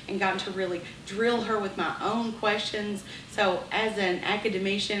her and gotten to really drill her with my own questions. So as an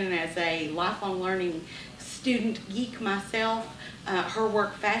academician and as a lifelong learning student geek myself, her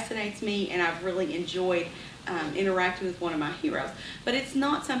work fascinates me, and I've really enjoyed interacting with one of my heroes. But it's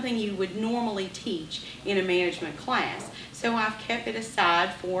not something you would normally teach in a management class, so I've kept it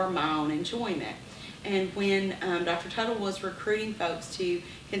aside for my own enjoyment. And when Dr. Tuttle was recruiting folks to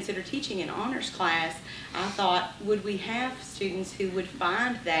consider teaching an honors class, I thought, would we have students who would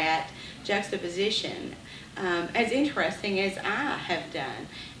find that juxtaposition as interesting as I have done?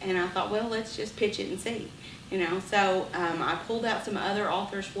 And I thought, well, let's just pitch it and see. You know, so I pulled out some other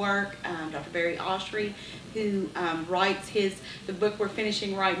authors' work. Dr. Barry Oshry, who writes the book we're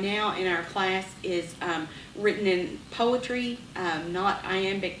finishing right now in our class is written in poetry, not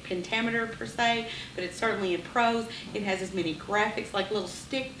iambic pentameter per se, but it's certainly in prose. It has as many graphics, like little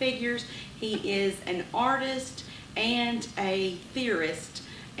stick figures. He is an artist and a theorist,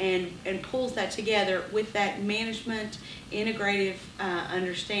 and pulls that together with that management integrative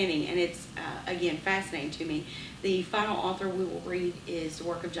understanding, and it's again fascinating to me. The final author we will read is the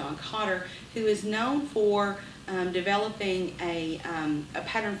work of John Cotter, who is known for developing a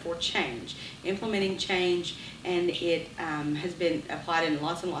pattern for change, implementing change, and it has been applied in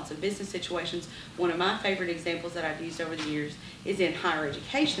lots and lots of business situations. One of my favorite examples that I've used over the years is in higher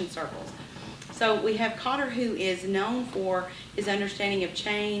education circles. So we have Cotter, who is known for his understanding of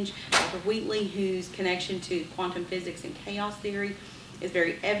change, Dr. Wheatley, whose connection to quantum physics and chaos theory is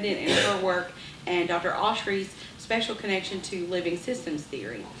very evident in her work, and Dr. Oshry's special connection to living systems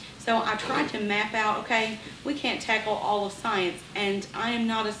theory. So I tried to map out, okay, we can't tackle all of science, and I am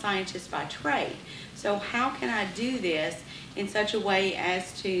not a scientist by trade. So how can I do this in such a way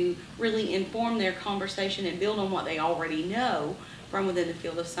as to really inform their conversation and build on what they already know from within the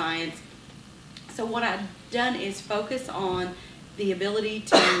field of science? So what I've done is focus on the ability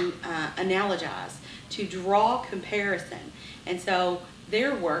to analogize, to draw comparison. And so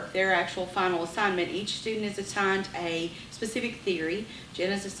their work, their actual final assignment, each student is assigned a specific theory.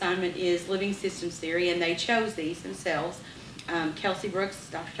 Jenna's assignment is living systems theory, and they chose these themselves. Kelsey Brooks,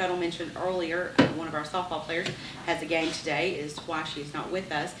 Dr. Tuttle mentioned earlier, one of our softball players, has a game today, is why she's not with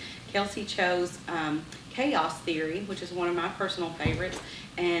us. Kelsey chose chaos theory, which is one of my personal favorites,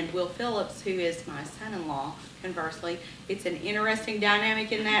 and Will Phillips, who is my son-in-law, conversely, it's an interesting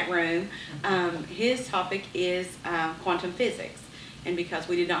dynamic in that room. His topic is quantum physics, and because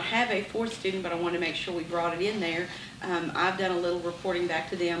we did not have a fourth student, but I wanted to make sure we brought it in there, I've done a little reporting back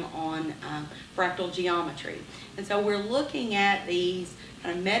to them on fractal geometry. And so we're looking at these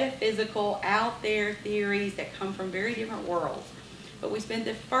kind of metaphysical, out there theories that come from very different worlds. But we spent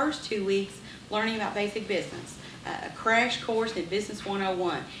the first 2 weeks learning about basic business, a crash course in Business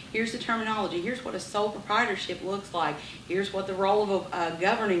 101. Here's the terminology. Here's what a sole proprietorship looks like. Here's what the role of a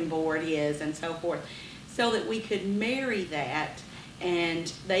governing board is, and so forth, so that we could marry that,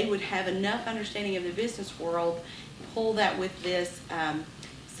 and they would have enough understanding of the business world, pull that with this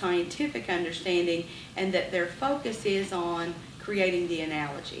scientific understanding, and that their focus is on creating the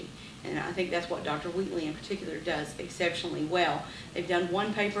analogy. And I think that's what Dr. Wheatley in particular does exceptionally well. They've done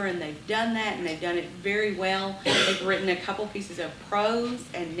one paper and they've done that, and they've done it very well. They've written a couple pieces of prose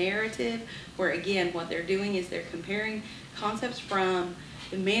and narrative where, again, what they're doing is they're comparing concepts from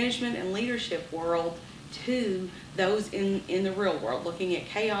the management and leadership world to those in the real world, looking at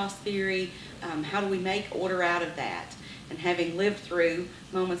chaos theory, how do we make order out of that? And having lived through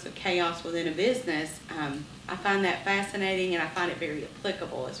moments of chaos within a business, I find that fascinating, and I find it very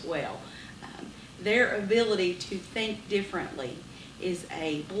applicable as well. Their ability to think differently is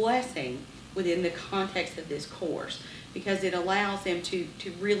a blessing within the context of this course, because it allows them to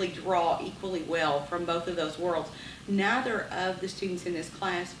really draw equally well from both of those worlds. Neither of the students in this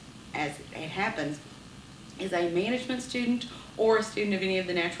class, as it happens, is a management student or a student of any of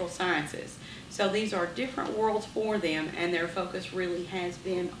the natural sciences. So these are different worlds for them, and their focus really has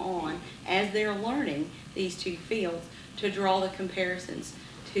been on, as they're learning these two fields, to draw the comparisons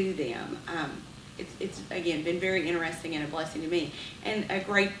to them. It's again, been very interesting and a blessing to me, and a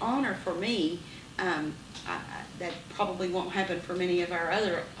great honor for me that probably won't happen for many of our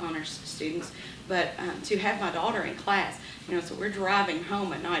other honors students, but to have my daughter in class, so we're driving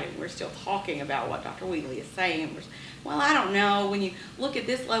home at night and we're still talking about what Dr. Wheatley is saying. Well, I don't know, when you look at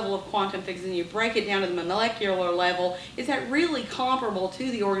this level of quantum physics and you break it down to the molecular level, is that really comparable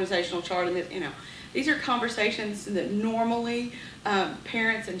to the organizational chart? And these are conversations that normally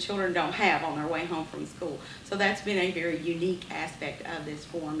parents and children don't have on their way home from school. So that's been a very unique aspect of this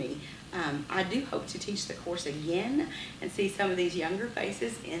for me. I do hope to teach the course again and see some of these younger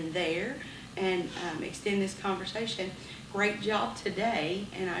faces in there and extend this conversation. Great job today,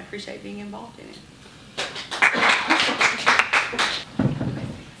 and I appreciate being involved in it.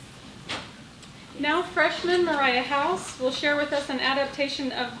 Now freshman Mariah House will share with us an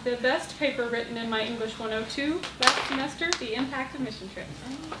adaptation of the best paper written in my English 102 last semester, The Impact of Mission Trips.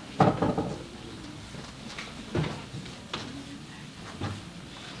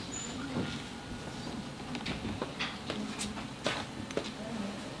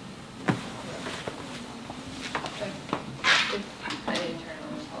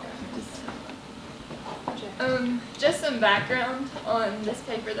 Just some background on this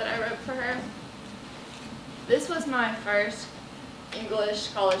paper that I wrote for her. This was my first English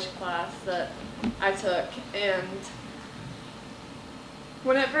college class that I took, and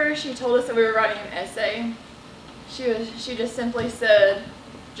whenever she told us that we were writing an essay, she just simply said,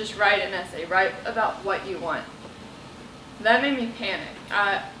 just write an essay, write about what you want. That made me panic,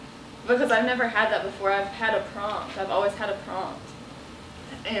 because I've never had that before. I've had a prompt. I've always had a prompt.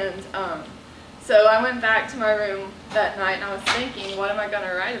 And so I went back to my room that night and I was thinking, what am I going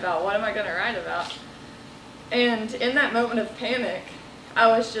to write about? What am I going to write about? And in that moment of panic, I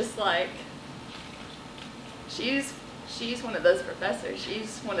was just like, she's one of those professors.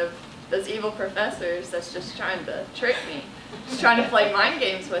 She's one of those evil professors that's just trying to trick me. She's trying to play mind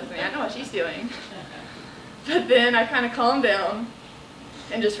games with me. I know what she's doing. But then I kind of calmed down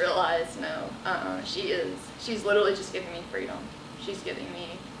and just realized, no, she's literally just giving me freedom. She's giving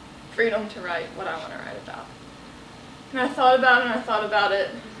me freedom to write what I want to write about. And I thought about it and I thought about it,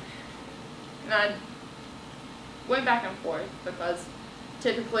 and I went back and forth, because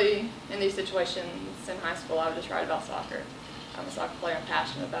typically in these situations in high school I would just write about soccer. I'm a soccer player, I'm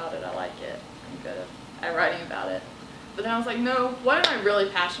passionate about it, I like it, I'm good at writing about it. But then I was like, no, what am I really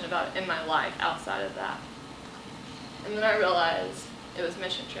passionate about in my life outside of that? And then I realized it was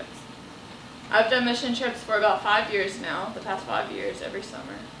mission trips. I've done mission trips for about 5 years now, the past 5 years, every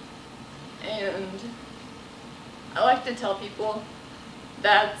summer. And I like to tell people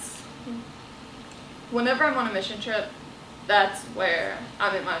that's, whenever I'm on a mission trip, that's where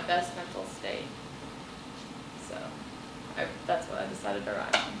I'm in my best mental state. So that's what I decided to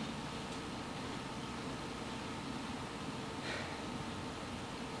write on.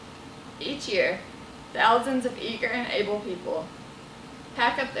 Each year, thousands of eager and able people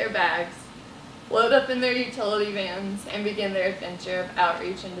pack up their bags, load up in their utility vans, and begin their adventure of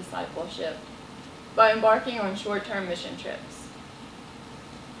outreach and discipleship by embarking on short-term mission trips.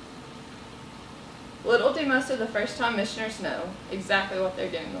 Little do most of the first-time missioners know exactly what they're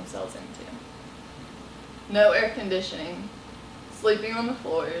getting themselves into. No air conditioning, sleeping on the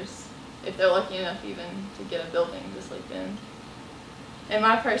floors, if they're lucky enough even to get a building to sleep in, and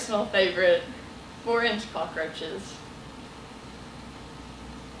my personal favorite, 4-inch cockroaches.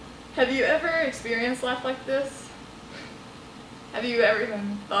 Have you ever experienced life like this? Have you ever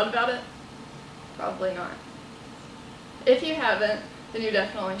even thought about it? Probably not. If you haven't, then you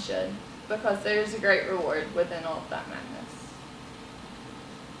definitely should, because there's a great reward within all of that madness.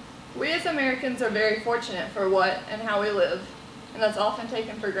 We as Americans are very fortunate for what and how we live, and that's often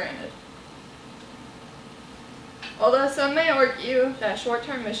taken for granted. Although some may argue that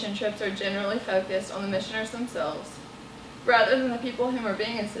short-term mission trips are generally focused on the missioners themselves, rather than the people whom are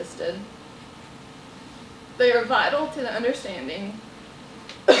being assisted, they are vital to the understanding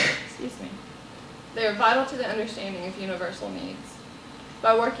they are vital to the understanding of universal needs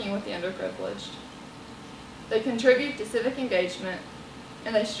by working with the underprivileged. They contribute to civic engagement,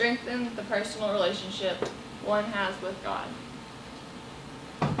 and they strengthen the personal relationship one has with God.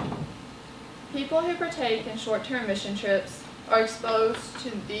 People who partake in short-term mission trips are exposed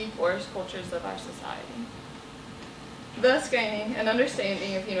to the poorest cultures of our society, thus gaining an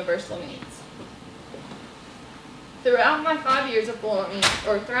understanding of universal needs. Throughout my 5 years of belonging,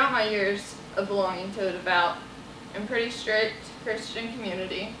 throughout my years of belonging to a devout and pretty strict Christian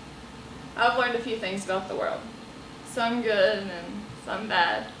community, I've learned a few things about the world, some good and some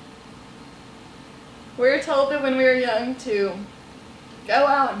bad. We're told that when we are young to go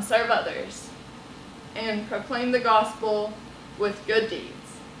out and serve others and proclaim the gospel with good deeds.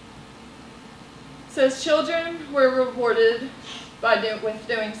 Says children were rewarded with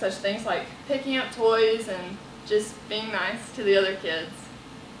doing such things like picking up toys and just being nice to the other kids.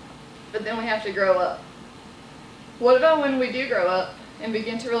 But then we have to grow up. What about when we do grow up and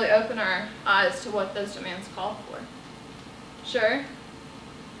begin to really open our eyes to what those demands call for? Sure,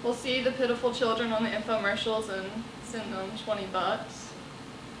 we'll see the pitiful children on the infomercials and send them $20.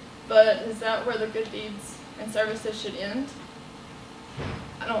 But is that where the good deeds and services should end?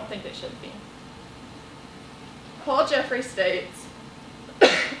 I don't think they should be. Paul Jeffrey states,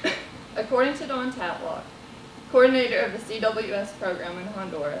 according to Don Tatlock, coordinator of the CWS program in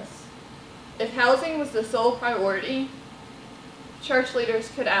Honduras, if housing was the sole priority, church leaders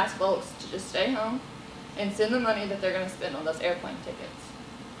could ask folks to just stay home and send the money that they're going to spend on those airplane tickets.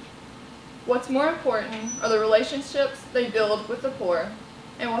 What's more important are the relationships they build with the poor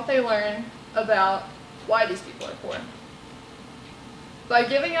and what they learn about why these people are poor. By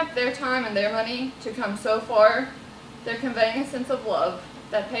giving up their time and their money to come so far, they're conveying a sense of love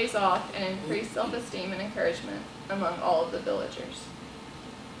that pays off and increased self-esteem and encouragement among all of the villagers.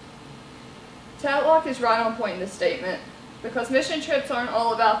 Tatlock is right on point in this statement, because mission trips aren't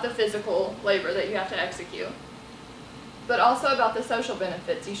all about the physical labor that you have to execute, but also about the social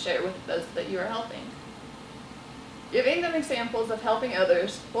benefits you share with those that you are helping. Giving them examples of helping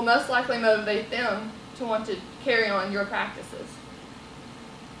others will most likely motivate them to want to carry on your practices.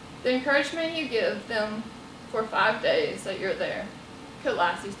 The encouragement you give them for 5 days that you're there could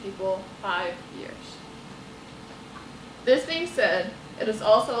last these people 5 years. This being said, it is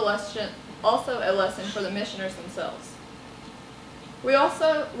also a lesson for the missioners themselves. We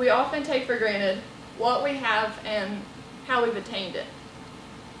often take for granted what we have and how we've attained it.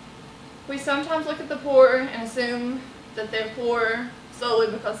 We sometimes look at the poor and assume that they're poor solely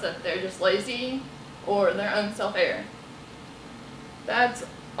because that they're just lazy or they're unself-aware. That's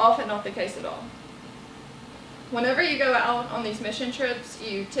often not the case at all. Whenever you go out on these mission trips,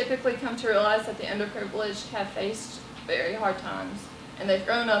 you typically come to realize that the underprivileged have faced very hard times, and they've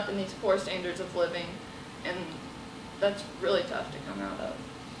grown up in these poor standards of living, and that's really tough to come out of.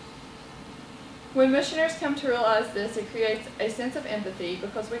 When missioners come to realize this, it creates a sense of empathy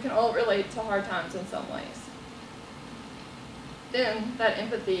because we can all relate to hard times in some ways. Then that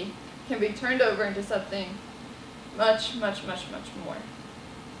empathy can be turned over into something much, much, much, much more.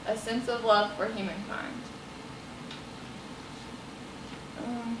 A sense of love for humankind.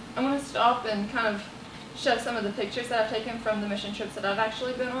 I'm going to stop and kind of show some of the pictures that I've taken from the mission trips that I've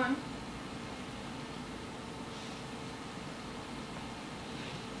actually been on.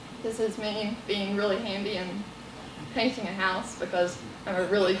 This is me being really handy in painting a house because I'm a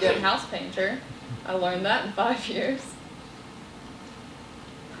really good house painter. I learned that in 5 years.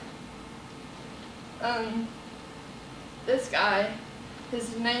 This guy,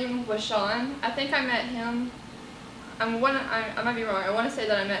 his name was Sean. I think I met him, I might be wrong, I want to say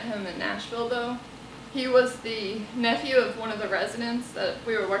that I met him in Nashville though. He was the nephew of one of the residents that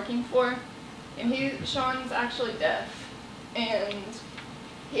we were working for, and Sean's actually deaf, and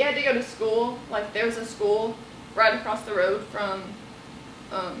he had to go to school. Like, there was a school right across the road from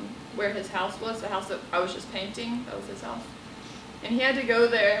where his house was, the house that I was just painting, that was his house. And he had to go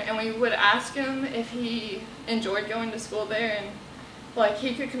there, and we would ask him if he enjoyed going to school there, and like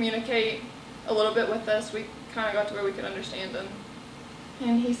he could communicate a little bit with us. We kind of got to where we could understand him.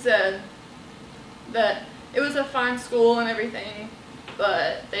 And he said that it was a fine school and everything,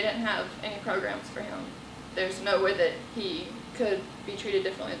 but they didn't have any programs for him. There's no way that he could be treated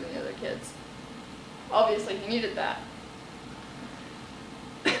differently than the other kids. Obviously, he needed that.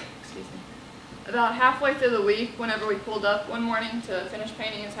 Excuse me. About halfway through the week, whenever we pulled up one morning to finish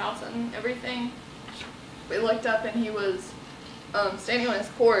painting his house and everything, we looked up and he was standing on his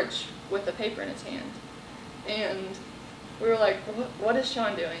porch with a paper in his hand. And we were like, what is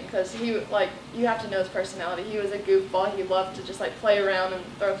Sean doing? Because he, like, you have to know his personality. He was a goofball. He loved to just like play around and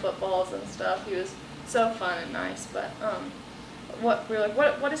throw footballs and stuff. He was so fun and nice. But we were like,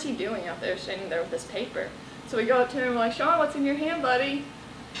 what is he doing out there, standing there with this paper? So we go up to him and we're like, Sean, what's in your hand, buddy?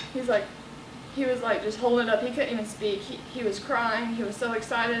 He was like just holding it up. He couldn't even speak. He was crying. He was so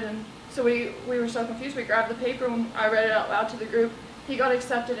excited. And so we were so confused. We grabbed the paper and I read it out loud to the group. He got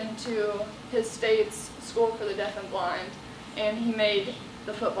accepted into his state's school for the deaf and blind, and he made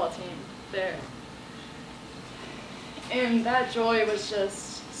the football team there. And that joy was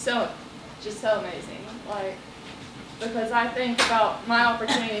just so amazing. Like, because I think about my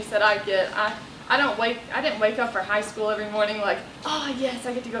opportunities that I get. I didn't wake up for high school every morning like, oh yes,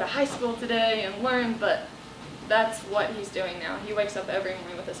 I get to go to high school today and learn, but that's what he's doing now. He wakes up every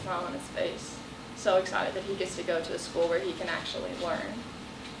morning with a smile on his face, so excited that he gets to go to a school where he can actually learn.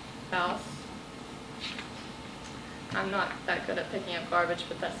 I'm not that good at picking up garbage,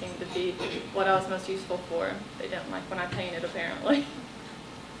 but that seemed to be what I was most useful for. They didn't like when I painted, apparently.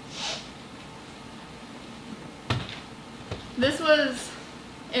 This was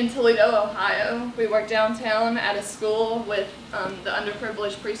in Toledo, Ohio. We worked downtown at a school with the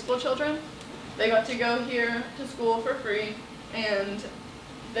underprivileged preschool children. They got to go here to school for free, and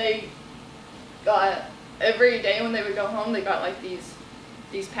they got, every day when they would go home, they got like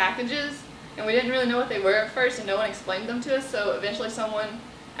these packages, and we didn't really know what they were at first, and no one explained them to us, so eventually someone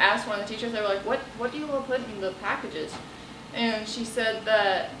asked one of the teachers, they were like, what do you all put in the packages? And she said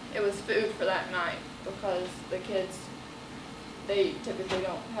that it was food for that night, because the kids, they typically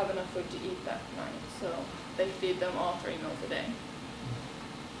don't have enough food to eat that night, so they feed them all 3 meals a day.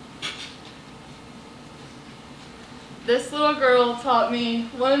 This little girl taught me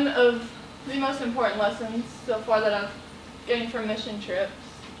one of the most important lessons so far that I've gained from mission trips.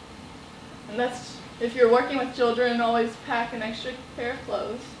 And that's, if you're working with children, always pack an extra pair of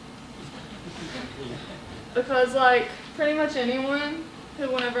clothes. Because like pretty much anyone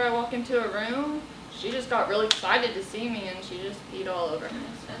who, whenever I walk into a room, she just got really excited to see me and she just peed all over me.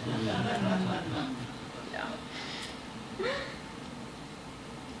 Yeah.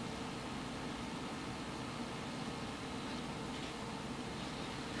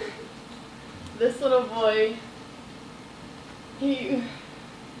 This little boy, he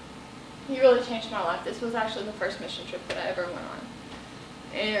really changed my life. This was actually the first mission trip that I ever went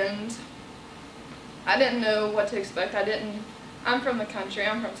on. And I didn't know what to expect. I'm from the country,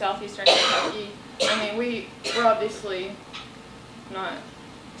 I'm from southeastern Kentucky. I mean, we're obviously not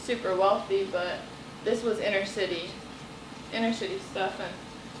super wealthy, but this was inner city stuff, and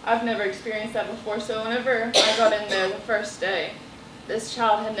I've never experienced that before. So whenever I got in there the first day, this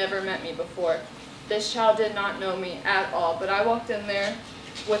child had never met me before. This child did not know me at all, but I walked in there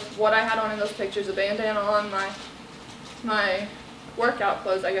with what I had on in those pictures, a bandana on, my workout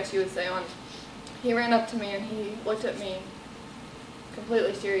clothes, I guess you would say, on. He ran up to me and he looked at me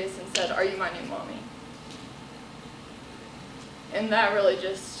completely serious and said, "Are you my new mommy?" And that really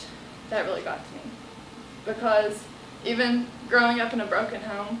got to me. Because even growing up in a broken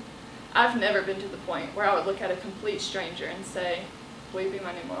home, I've never been to the point where I would look at a complete stranger and say, "Will you be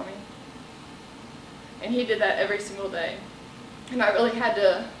my new mommy?" And he did that every single day. And I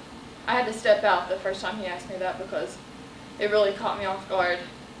had to step out the first time he asked me that, because it really caught me off guard.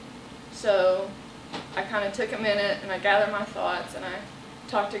 So I kind of took a minute and I gathered my thoughts and I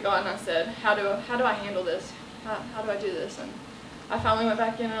talked to God and I said, how do I handle this? How do I do this? And I finally went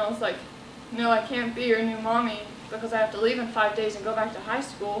back in and I was like, no, I can't be your new mommy because I have to leave in 5 days and go back to high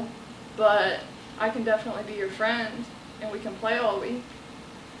school, but I can definitely be your friend and we can play all week.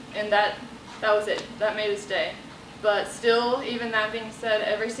 And that was it. That made his day. But still, even that being said,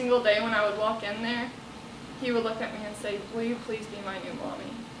 every single day when I would walk in there, he would look at me and say, "Will you please be my new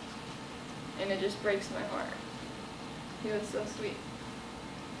mommy?" And it just breaks my heart. He was so sweet.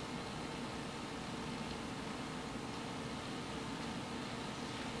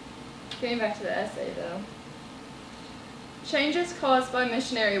 Getting back to the essay though. Changes caused by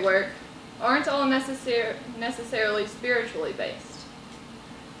missionary work aren't all necessarily spiritually based.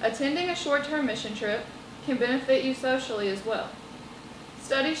 Attending a short-term mission trip can benefit you socially as well.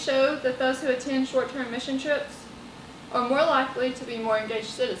 Studies show that those who attend short-term mission trips are more likely to be more engaged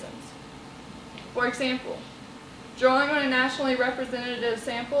citizens. For example, drawing on a nationally representative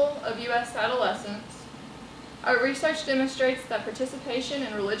sample of U.S. adolescents, our research demonstrates that participation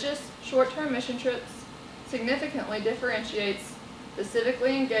in religious short-term mission trips significantly differentiates the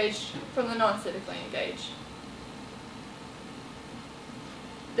civically engaged from the non-civically engaged.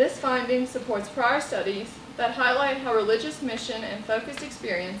 This finding supports prior studies that highlight how religious mission and focused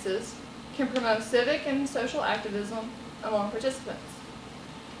experiences can promote civic and social activism among participants.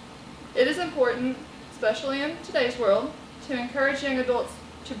 It is important, especially in today's world, to encourage young adults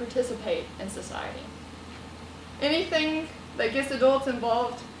to participate in society. Anything that gets adults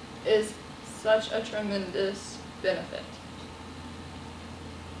involved is such a tremendous benefit.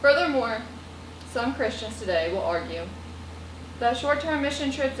 Furthermore, some Christians today will argue that short-term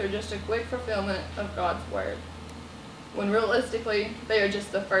mission trips are just a quick fulfillment of God's Word, when realistically they are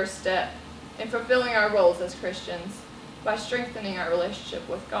just the first step in fulfilling our roles as Christians by strengthening our relationship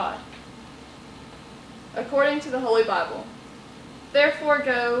with God. According to the Holy Bible, "Therefore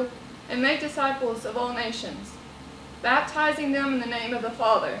go and make disciples of all nations, baptizing them in the name of the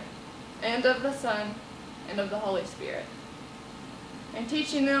Father, and of the Son, and of the Holy Spirit, and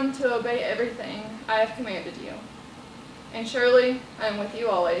teaching them to obey everything I have commanded you. And surely I am with you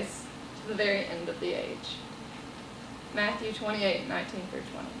always, to the very end of the age." Matthew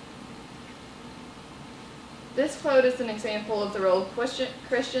 28:19-20. This quote is an example of the role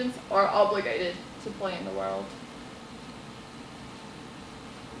Christians are obligated to play in the world.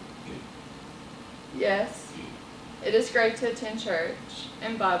 Yes, it is great to attend church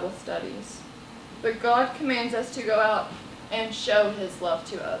and Bible studies, but God commands us to go out and show His love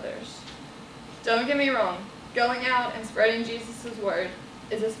to others. Don't get me wrong, going out and spreading Jesus' word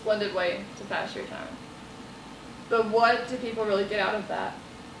is a splendid way to pass your time. But what do people really get out of that?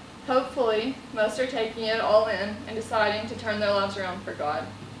 Hopefully, most are taking it all in and deciding to turn their lives around for God.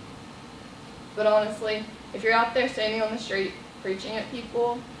 But honestly, if you're out there standing on the street preaching at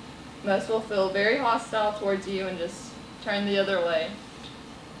people, most will feel very hostile towards you and just turn the other way.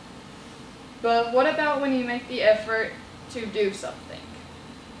 But what about when you make the effort to do something?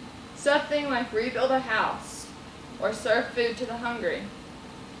 Something like rebuild a house, or serve food to the hungry,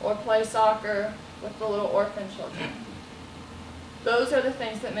 or play soccer with the little orphan children. Those are the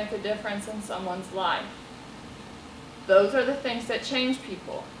things that make a difference in someone's life. Those are the things that change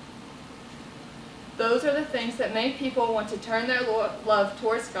people. Those are the things that make people want to turn their love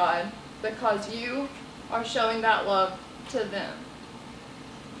towards God because you are showing that love to them.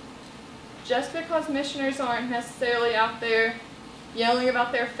 Just because missionaries aren't necessarily out there yelling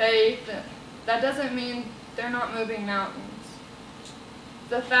about their faith, that doesn't mean they're not moving mountains.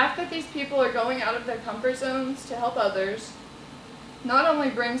 The fact that these people are going out of their comfort zones to help others not only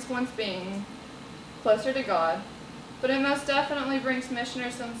brings one's being closer to God, but it most definitely brings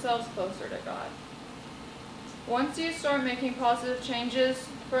missioners themselves closer to God. Once you start making positive changes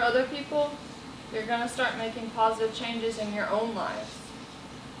for other people, you're going to start making positive changes in your own lives.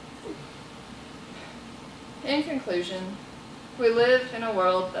 In conclusion, we live in a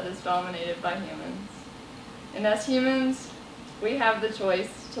world that is dominated by humans. And as humans, we have the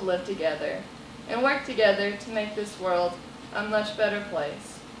choice to live together and work together to make this world a much better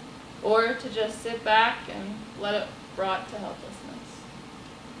place, or to just sit back and let it rot to helplessness.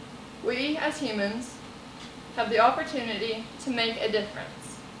 We, as humans, have the opportunity to make a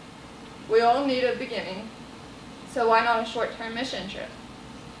difference. We all need a beginning, so why not a short-term mission trip?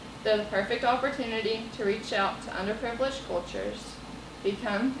 They're the perfect opportunity to reach out to underprivileged cultures,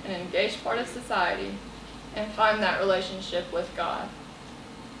 become an engaged part of society, and find that relationship with God,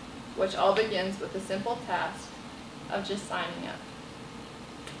 which all begins with the simple task of just signing up.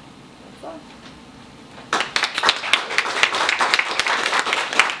 That's all.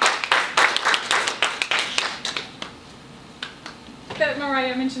 That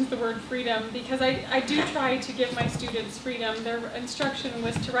Mariah mentions the word freedom because I do try to give my students freedom. Their instruction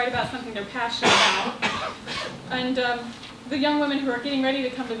was to write about something they're passionate about. And the young women who are getting ready to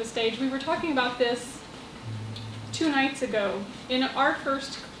come to the stage, we were talking about this 2 nights ago in our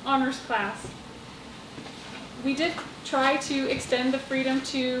first honors class. We did try to extend the freedom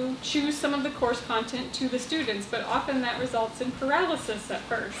to choose some of the course content to the students, but often that results in paralysis at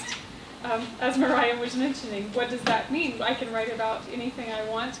first. As Mariah was mentioning, what does that mean? I can write about anything I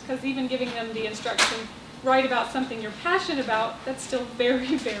want, because even giving them the instruction, write about something you're passionate about, that's still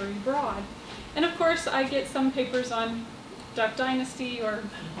very, very broad. And of course, I get some papers on Duck Dynasty or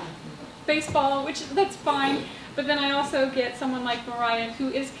baseball, which that's fine, but then I also get someone like Mariah who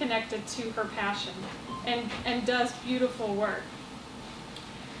is connected to her passion and does beautiful work.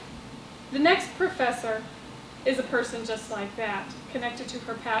 The next professor is a person just like that, connected to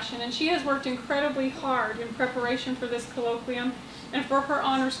her passion, and she has worked incredibly hard in preparation for this colloquium and for her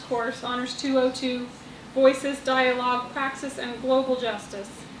honors course, Honors 202, Voices, Dialogue, Praxis, and Global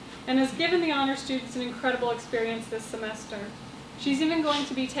Justice, and has given the honor students an incredible experience this semester. She's even going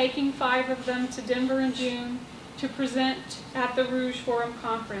to be taking 5 of them to Denver in June to present at the Rouge Forum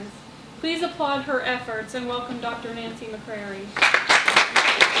Conference. Please applaud her efforts and welcome Dr. Nancy McCrary.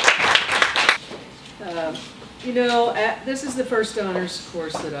 You know, this is the first honors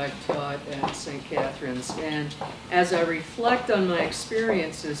course that I've taught at St. Catherine's, and as I reflect on my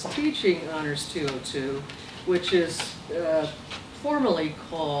experiences teaching Honors 202, which is formally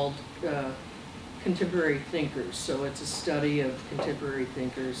called Contemporary Thinkers, so it's a study of contemporary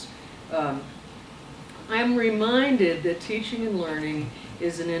thinkers, I'm reminded that teaching and learning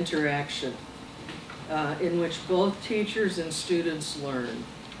is an interaction in which both teachers and students learn.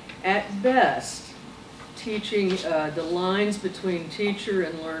 At best, teaching, the lines between teacher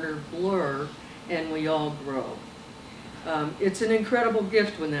and learner blur, and we all grow. It's an incredible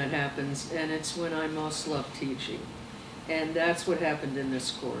gift when that happens, and it's when I most love teaching. And that's what happened in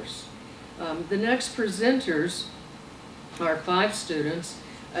this course. The next presenters are 5 students,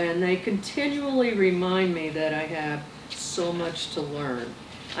 and they continually remind me that I have so much to learn.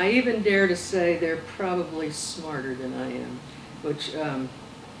 I even dare to say they're probably smarter than I am, which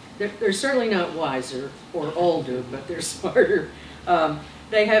they're certainly not wiser or older, but they're smarter.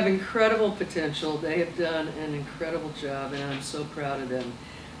 They have incredible potential. They have done an incredible job, and I'm so proud of them.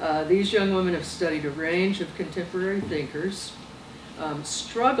 These young women have studied a range of contemporary thinkers,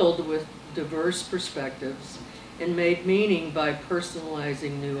 struggled with diverse perspectives, and made meaning by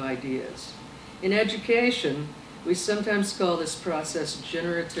personalizing new ideas. In education, we sometimes call this process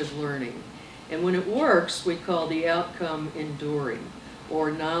generative learning, and when it works, we call the outcome enduring,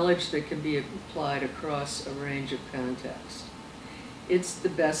 or knowledge that can be applied across a range of contexts. It's the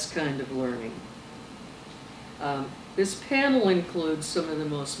best kind of learning. This panel includes some of the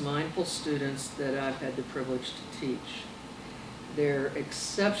most mindful students that I've had the privilege to teach. They're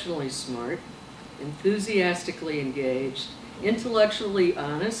exceptionally smart, enthusiastically engaged, intellectually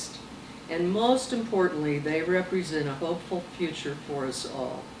honest, and most importantly, they represent a hopeful future for us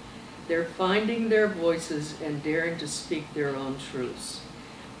all. They're finding their voices and daring to speak their own truths.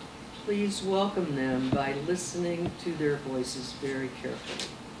 Please welcome them by listening to their voices very carefully.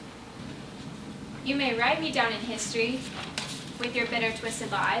 You may write me down in history with your bitter,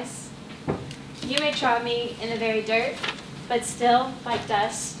 twisted lies. You may trod me in the very dirt, but still, like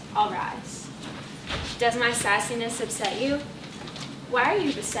dust, I'll rise. Does my sassiness upset you? Why are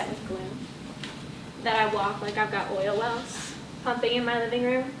you beset with gloom? That I walk like I've got oil wells pumping in my living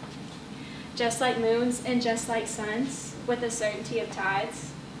room? Just like moons and just like suns, with the certainty of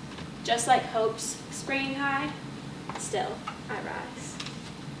tides. Just like hopes springing high, still I rise.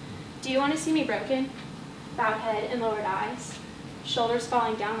 Do you want to see me broken? Bowed head and lowered eyes, shoulders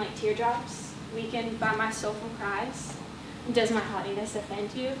falling down like teardrops, weakened by my soulful cries? Does my haughtiness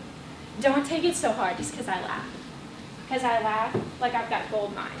offend you? Don't take it so hard just because I laugh. Because I laugh like I've got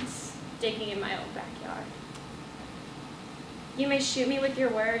gold mines digging in my own backyard. You may shoot me with your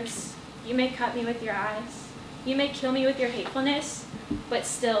words, you may cut me with your eyes, you may kill me with your hatefulness, but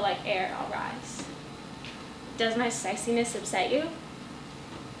still like air I'll rise. Does my sexiness upset you?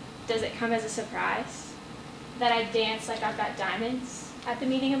 Does it come as a surprise that I dance like I've got diamonds at the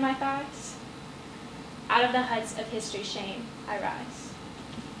meeting of my thighs? Out of the huts of history's shame, I rise.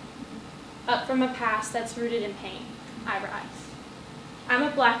 Up from a past that's rooted in pain, I rise. I'm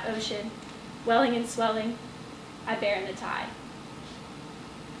a black ocean, welling and swelling, I bear in the tide.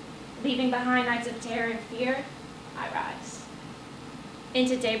 Leaving behind nights of terror and fear, I rise.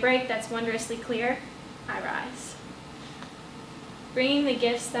 Into daybreak that's wondrously clear, I rise. Bringing the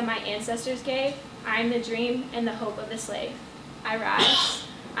gifts that my ancestors gave, I am the dream and the hope of the slave. I rise,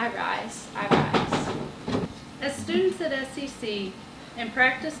 I rise, I rise. As students at SCC, in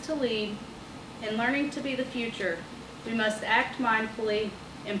practice to lead, in learning to be the future, we must act mindfully,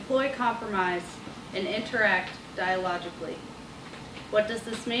 employ compromise, and interact dialogically. What does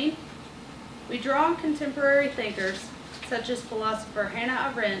this mean? We draw on contemporary thinkers such as philosopher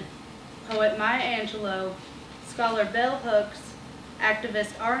Hannah Arendt, poet Maya Angelou, scholar Bell Hooks,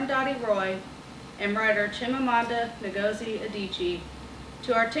 activist Arundhati Roy, and writer Chimamanda Ngozi Adichie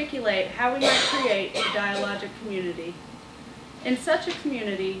to articulate how we might create a dialogic community. In such a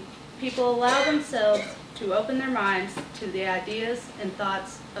community, people allow themselves to open their minds to the ideas and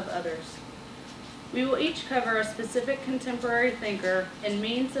thoughts of others. We will each cover a specific contemporary thinker and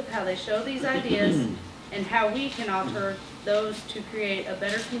means of how they show these ideas and how we can alter those to create a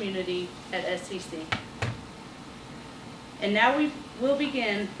better community at SCC. And now we will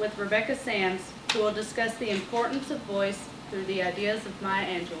begin with Rebecca Sands, who will discuss the importance of voice through the ideas of Maya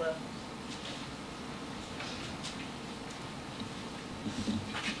Angelou.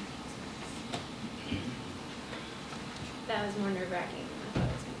 That was more nerve-wracking than I thought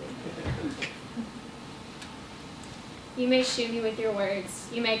it was going to be. You may shoot me with your words,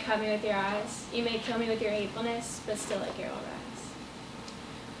 you may cut me with your eyes, you may kill me with your hatefulness, but still like air I'll rise.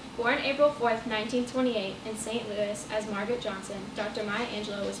 Born April 4th, 1928 in St. Louis as Margaret Johnson, Dr. Maya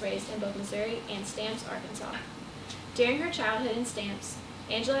Angelou was raised in both Missouri and Stamps, Arkansas. During her childhood in Stamps,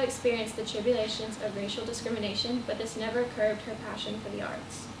 Angelou experienced the tribulations of racial discrimination, but this never curbed her passion for the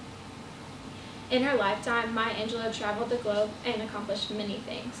arts. In her lifetime, Maya Angelou traveled the globe and accomplished many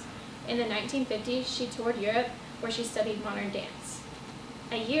things. In the 1950s, she toured Europe, where she studied modern dance.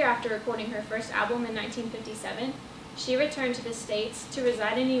 A year after recording her first album in 1957, she returned to the States to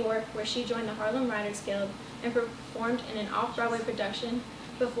reside in New York, where she joined the Harlem Writers Guild and performed in an off-Broadway production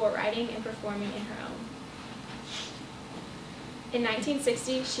before writing and performing in her own. In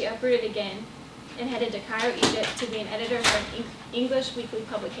 1960, she uprooted again and headed to Cairo, Egypt to be an editor for an English weekly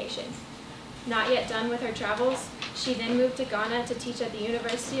publication. Not yet done with her travels, she then moved to Ghana to teach at the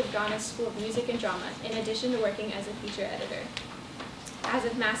University of Ghana's School of Music and Drama, in addition to working as a feature editor. As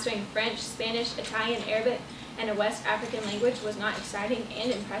if mastering French, Spanish, Italian, Arabic, and a West African language was not exciting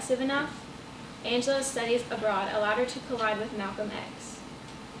and impressive enough, Angela's studies abroad allowed her to collide with Malcolm X.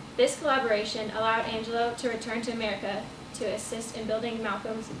 This collaboration allowed Angela to return to America to assist in building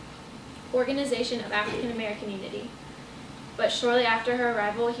Malcolm's Organization of African American Unity. But shortly after her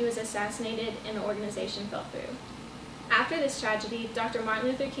arrival, he was assassinated and the organization fell through. After this tragedy, Dr. Martin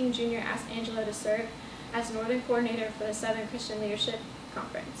Luther King Jr. asked Angela to serve as Northern Coordinator for the Southern Christian Leadership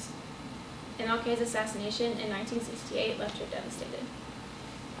Conference. MLK's assassination in 1968 left her devastated.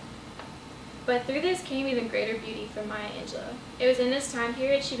 But through this came even greater beauty for Maya Angelou. It was in this time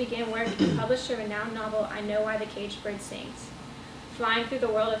period she began work and published her renowned novel, I Know Why the Caged Bird Sings. Flying through the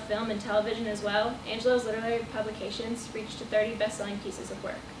world of film and television as well, Angelou's literary publications reached to 30 best-selling pieces of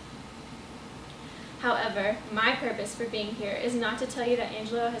work. However, my purpose for being here is not to tell you that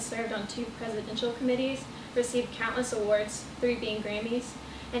Angelou has served on 2 presidential committees, received countless awards, 3 being Grammys,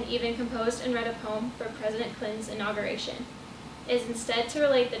 and even composed and read a poem for President Clinton's inauguration. It is instead to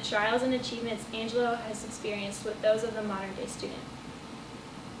relate the trials and achievements Angelou has experienced with those of the modern-day student.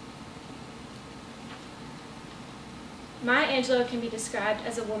 Maya Angelou can be described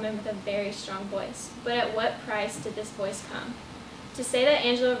as a woman with a very strong voice, but at what price did this voice come? To say that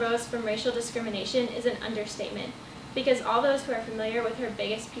Angelou rose from racial discrimination is an understatement, because all those who are familiar with her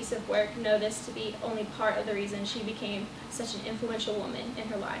biggest piece of work know this to be only part of the reason she became such an influential woman in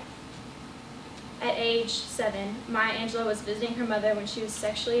her life. At age 7, Maya Angelou was visiting her mother when she was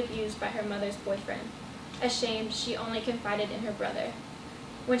sexually abused by her mother's boyfriend. Ashamed, she only confided in her brother.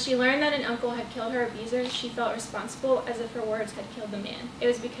 When she learned that an uncle had killed her abuser, she felt responsible as if her words had killed the man. It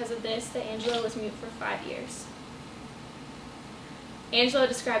was because of this that Angelou was mute for 5 years. Angelou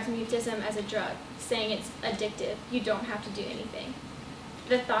describes mutism as a drug, saying it's addictive, you don't have to do anything.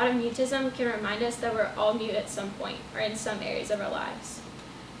 The thought of mutism can remind us that we're all mute at some point, or in some areas of our lives.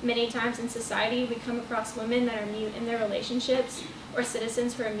 Many times in society, we come across women that are mute in their relationships, or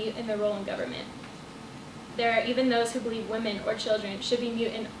citizens who are mute in their role in government. There are even those who believe women or children should be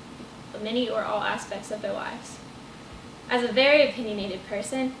mute in many or all aspects of their lives. As a very opinionated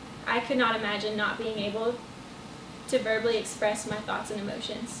person, I could not imagine not being able to verbally express my thoughts and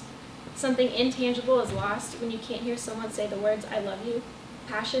emotions. Something intangible is lost when you can't hear someone say the words, I love you.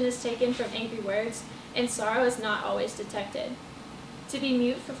 Passion is taken from angry words, and sorrow is not always detected. To be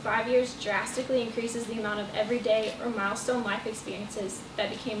mute for 5 years drastically increases the amount of everyday or milestone life experiences that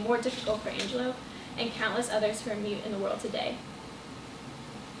became more difficult for Angelou and countless others who are mute in the world today.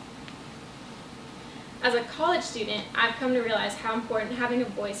 As a college student, I've come to realize how important having a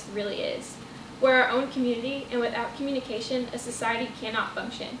voice really is. We're our own community, and without communication, a society cannot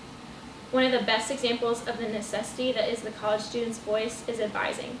function. One of the best examples of the necessity that is the college student's voice is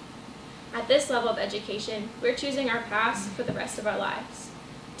advising. At this level of education, we're choosing our paths for the rest of our lives.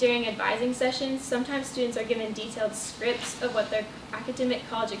 During advising sessions, sometimes students are given detailed scripts of what their academic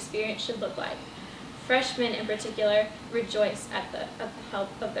college experience should look like. Freshmen, in particular, rejoice at the help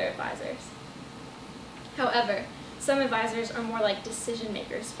of their advisors. However, some advisors are more like decision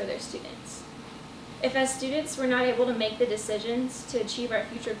makers for their students. If as students we're not able to make the decisions to achieve our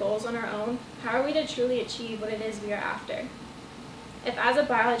future goals on our own, how are we to truly achieve what it is we are after? If as a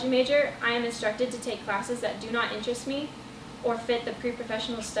biology major, I am instructed to take classes that do not interest me or fit the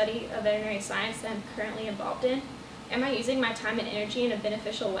pre-professional study of veterinary science that I'm currently involved in, am I using my time and energy in a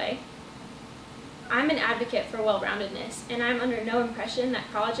beneficial way? I'm an advocate for well-roundedness, and I'm under no impression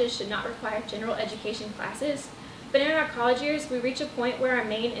that colleges should not require general education classes, but in our college years, we reach a point where our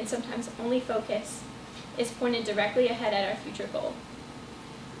main and sometimes only focus is pointed directly ahead at our future goal.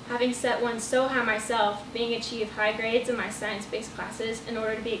 Having set one so high myself, being achieved high grades in my science-based classes in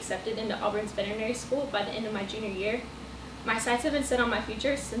order to be accepted into Auburn's veterinary school by the end of my junior year, my sights have been set on my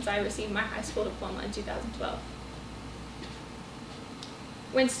future since I received my high school diploma in 2012.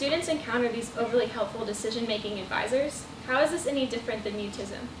 When students encounter these overly helpful decision-making advisors, how is this any different than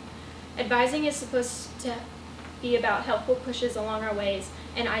mutism? Advising is supposed to be about helpful pushes along our ways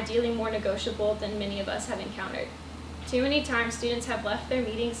and ideally more negotiable than many of us have encountered. Too many times students have left their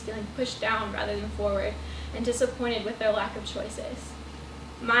meetings feeling pushed down rather than forward and disappointed with their lack of choices.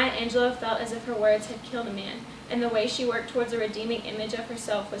 Maya Angelou felt as if her words had killed a man, and the way she worked towards a redeeming image of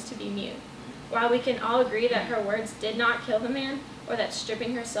herself was to be mute. While we can all agree that her words did not kill the man, or that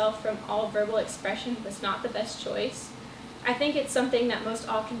stripping herself from all verbal expression was not the best choice, I think it's something that most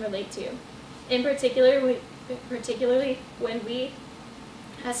all can relate to. In particularly when we,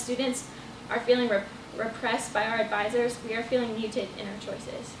 as students, are feeling repressed by our advisors, we are feeling muted in our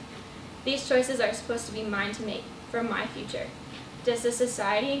choices. These choices are supposed to be mine to make, for my future. Does the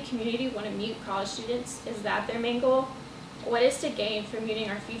society and community want to mute college students? Is that their main goal? What is to gain from muting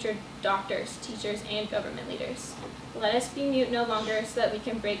our future doctors, teachers, and government leaders? Let us be mute no longer so that we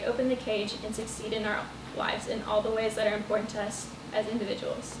can break open the cage and succeed in our lives in all the ways that are important to us as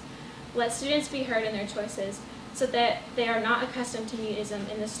individuals. Let students be heard in their choices so that they are not accustomed to mutism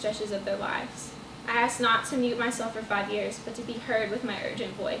in the stretches of their lives. I ask not to mute myself for 5 years, but to be heard with my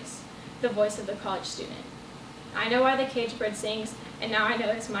urgent voice, the voice of the college student. I know why the cage bird sings, and now I know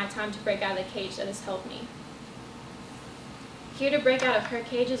it's my time to break out of the cage that has held me. Here to break out of her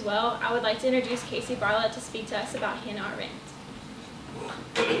cage as well, I would like to introduce Casey Bartlett to speak to us about Hannah Arendt.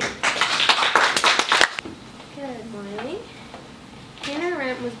 Good morning. Hannah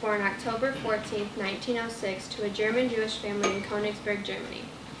Arendt was born October 14, 1906, to a German-Jewish family in Königsberg, Germany.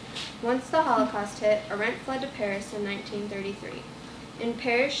 Once the Holocaust hit, Arendt fled to Paris in 1933. In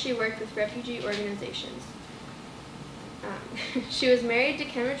Paris, she worked with refugee organizations. She was married to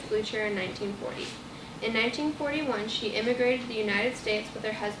Kenrich Blucher in 1940. In 1941, she immigrated to the United States with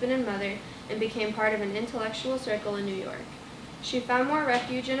her husband and mother and became part of an intellectual circle in New York. She found more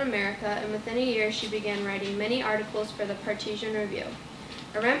refuge in America, and within a year she began writing many articles for the Parisian Review.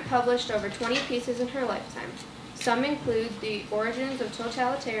 Arendt published over 20 pieces in her lifetime. Some include The Origins of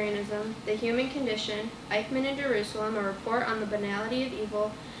Totalitarianism, The Human Condition, Eichmann in Jerusalem, A Report on the Banality of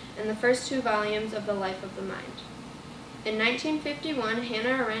Evil, and the first 2 volumes of The Life of the Mind. In 1951,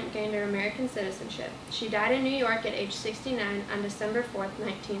 Hannah Arendt gained her American citizenship. She died in New York at age 69 on December 4,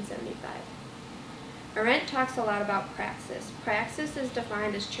 1975. Arendt talks a lot about praxis. Praxis is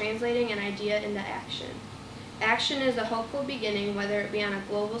defined as translating an idea into action. Action is a hopeful beginning, whether it be on a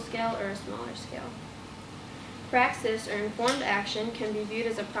global scale or a smaller scale. Praxis, or informed action, can be viewed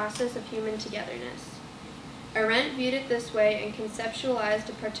as a process of human togetherness. Arendt viewed it this way and conceptualized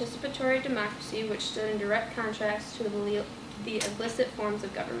a participatory democracy which stood in direct contrast to the illicit forms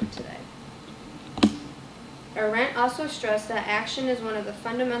of government today. Arendt also stressed that action is one of the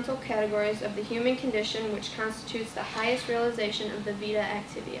fundamental categories of the human condition which constitutes the highest realization of the vita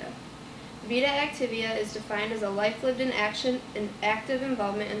activia. Vita activia is defined as a life lived in action and active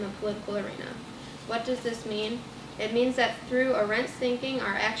involvement in the political arena. What does this mean? It means that through Arendt's thinking,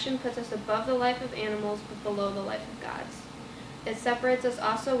 our action puts us above the life of animals but below the life of gods. It separates us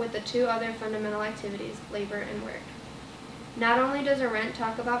also with the 2 other fundamental activities, labor and work. Not only does Arendt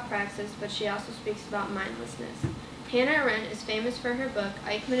talk about praxis, but she also speaks about mindlessness. Hannah Arendt is famous for her book,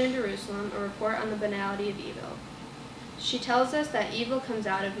 Eichmann in Jerusalem, A Report on the Banality of Evil. She tells us that evil comes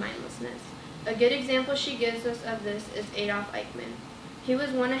out of mindlessness. A good example she gives us of this is Adolf Eichmann. He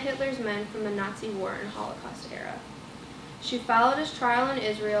was one of Hitler's men from the Nazi war and Holocaust era. She followed his trial in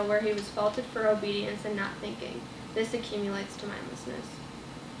Israel where he was faulted for obedience and not thinking. This accumulates to mindlessness.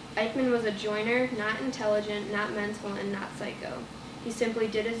 Eichmann was a joiner, not intelligent, not mental, and not psycho. He simply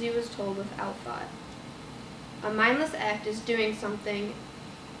did as he was told without thought. A mindless act is doing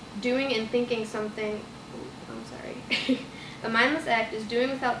and thinking something, A mindless act is doing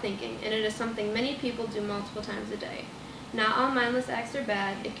without thinking, and it is something many people do multiple times a day. Not all mindless acts are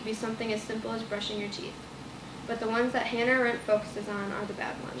bad. It could be something as simple as brushing your teeth. But the ones that Hannah Arendt focuses on are the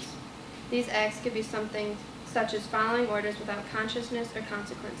bad ones. These acts could be something such as following orders without consciousness or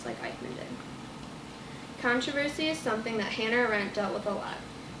consequence like Eichmann did. Controversy is something that Hannah Arendt dealt with a lot.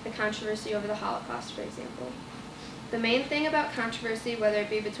 The controversy over the Holocaust, for example. The main thing about controversy, whether it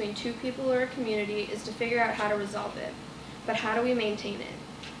be between 2 people or a community, is to figure out how to resolve it. But how do we maintain it?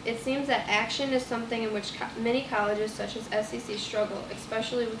 It seems that action is something in which many colleges such as SEC struggle,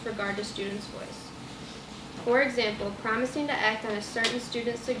 especially with regard to students' voice. For example, promising to act on a certain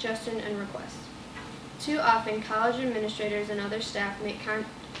student's suggestion and request. Too often, college administrators and other staff make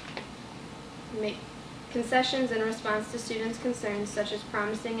concessions in response to students' concerns, such as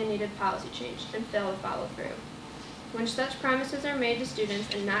promising a needed policy change, and fail to follow through. When such promises are made to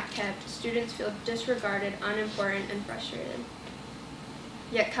students and not kept, students feel disregarded, unimportant, and frustrated.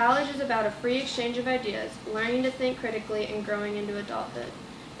 Yet college is about a free exchange of ideas, learning to think critically, and growing into adulthood.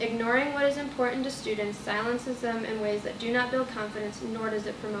 Ignoring what is important to students silences them in ways that do not build confidence, nor does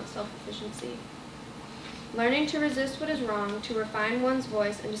it promote self-efficiency. Learning to resist what is wrong, to refine one's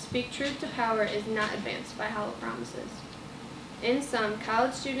voice, and to speak truth to power is not advanced by hollow promises. In sum,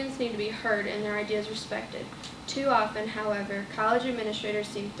 college students need to be heard and their ideas respected. Too often, however, college administrators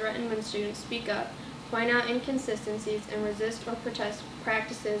seem threatened when students speak up, point out inconsistencies, and resist or protest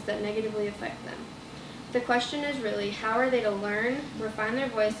practices that negatively affect them. The question is really, how are they to learn, refine their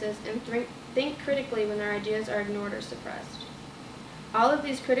voices, and think critically when their ideas are ignored or suppressed? All of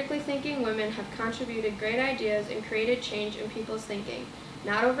these critically thinking women have contributed great ideas and created change in people's thinking,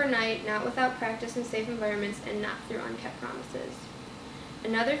 not overnight, not without practice in safe environments, and not through unkept promises.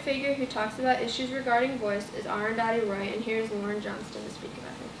 Another figure who talks about issues regarding voice is Arundhati Roy, and here's Lauren Johnston to speak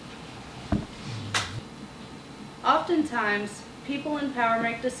about her. Oftentimes, people in power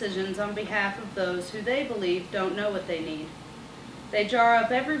make decisions on behalf of those who they believe don't know what they need. They jar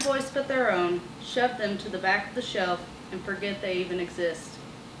up every voice but their own, shove them to the back of the shelf, and forget they even exist.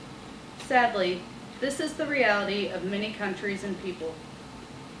 Sadly, this is the reality of many countries and people.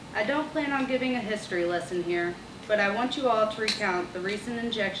 I don't plan on giving a history lesson here, but I want you all to recount the recent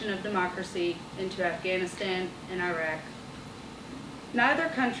injection of democracy into Afghanistan and Iraq. Neither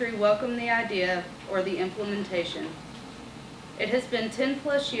country welcomed the idea or the implementation. It has been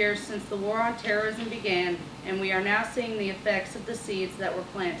 10+ years since the war on terrorism began, and we are now seeing the effects of the seeds that were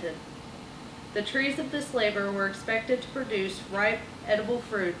planted. The trees of this labor were expected to produce ripe, edible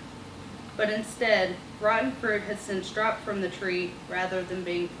fruit, but instead, rotten fruit has since dropped from the tree rather than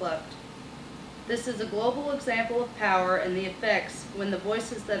being plucked. This is a global example of power and the effects when the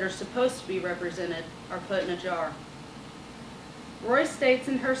voices that are supposed to be represented are put in a jar. Roy states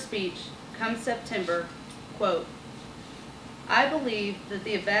in her speech, come September, quote, "I believe that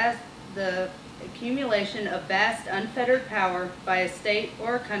the accumulation of vast unfettered power by a state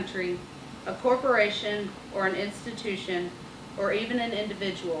or a country, a corporation or an institution, or even an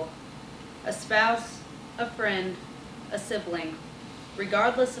individual, a spouse, a friend, a sibling,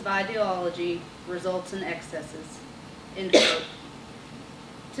 regardless of ideology, results in excesses." End quote.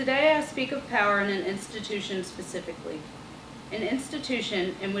 Today I speak of power in an institution specifically. An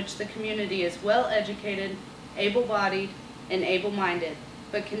institution in which the community is well educated, able-bodied, and able-minded,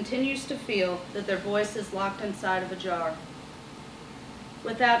 but continues to feel that their voice is locked inside of a jar.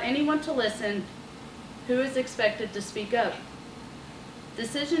 Without anyone to listen, who is expected to speak up?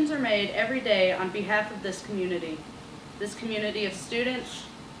 Decisions are made every day on behalf of this community of students,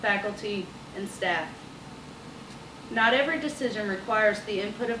 faculty, and staff. Not every decision requires the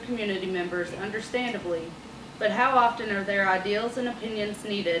input of community members, understandably, but how often are their ideals and opinions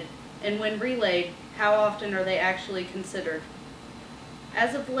needed, and when relayed, how often are they actually considered?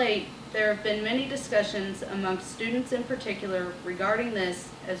 As of late, there have been many discussions amongst students in particular regarding this,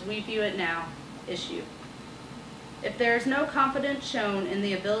 as we view it now, issue. If there is no confidence shown in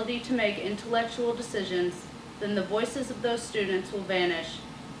the ability to make intellectual decisions, then the voices of those students will vanish,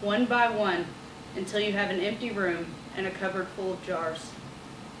 one by one, until you have an empty room and a cupboard full of jars.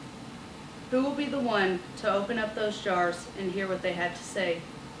 Who will be the one to open up those jars and hear what they had to say?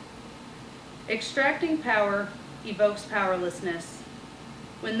 Extracting power evokes powerlessness.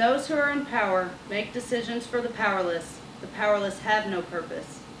 When those who are in power make decisions for the powerless have no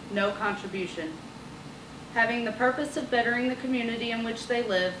purpose, no contribution. Having the purpose of bettering the community in which they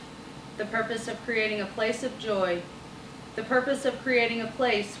live, the purpose of creating a place of joy, the purpose of creating a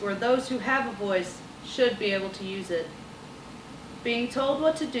place where those who have a voice should be able to use it. Being told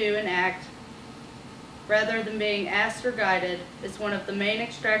what to do and act, rather than being asked or guided, is one of the main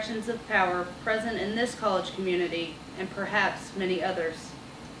extractions of power present in this college community and perhaps many others.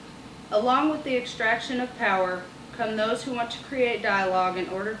 Along with the extraction of power come those who want to create dialogue in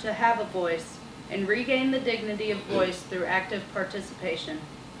order to have a voice and regain the dignity of voice through active participation.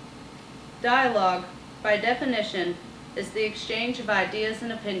 Dialogue, by definition, is the exchange of ideas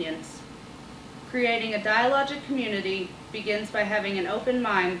and opinions. Creating a dialogic community begins by having an open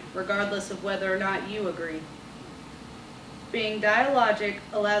mind regardless of whether or not you agree. Being dialogic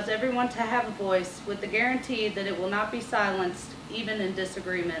allows everyone to have a voice with the guarantee that it will not be silenced even in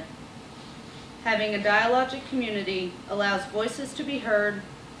disagreement. Having a dialogic community allows voices to be heard,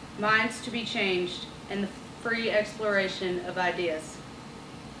 minds to be changed, and the free exploration of ideas.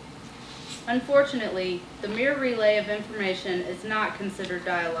 Unfortunately, the mere relay of information is not considered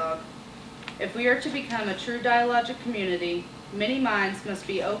dialogue. If we are to become a true dialogic community, many minds must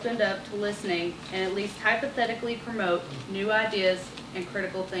be opened up to listening and at least hypothetically promote new ideas and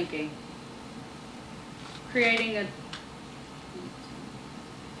critical thinking.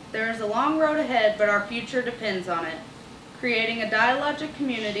 There is a long road ahead, but our future depends on it. Creating a dialogic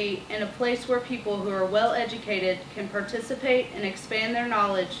community in a place where people who are well educated can participate and expand their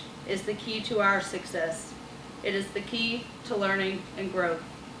knowledge is the key to our success. It is the key to learning and growth.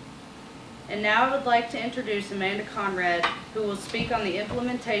 And now I would like to introduce Amanda Conrad, who will speak on the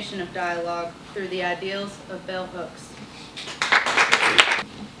implementation of dialogue through the ideals of bell hooks.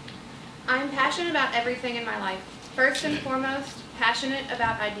 I'm passionate about everything in my life. First and foremost, passionate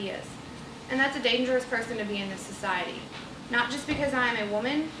about ideas. And that's a dangerous person to be in this society. Not just because I am a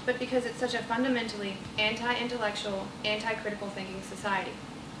woman, but because it's such a fundamentally anti-intellectual, anti-critical thinking society.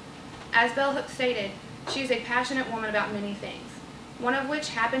 As Bell Hooks stated, she is a passionate woman about many things, one of which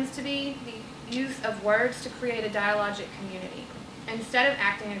happens to be the use of words to create a dialogic community. instead of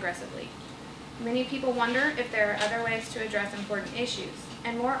acting aggressively. Many people wonder if there are other ways to address important issues,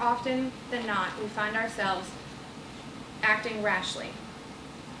 and more often than not, we find ourselves acting rashly.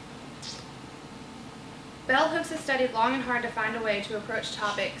 Bell Hooks has studied long and hard to find a way to approach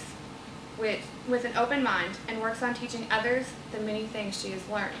topics with an open mind and works on teaching others the many things she has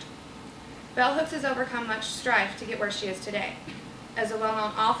learned. Bell Hooks has overcome much strife to get where she is today. As a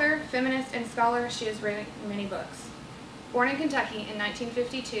well-known author, feminist, and scholar, she has written many books. Born in Kentucky in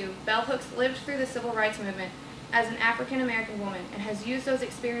 1952, Bell Hooks lived through the Civil Rights Movement as an African-American woman and has used those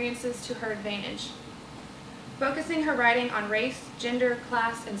experiences to her advantage. Focusing her writing on race, gender,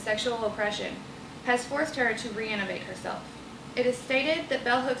 class, and sexual oppression has forced her to re-innovate herself. It is stated that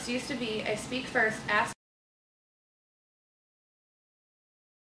Bell Hooks used to be a speak first, ask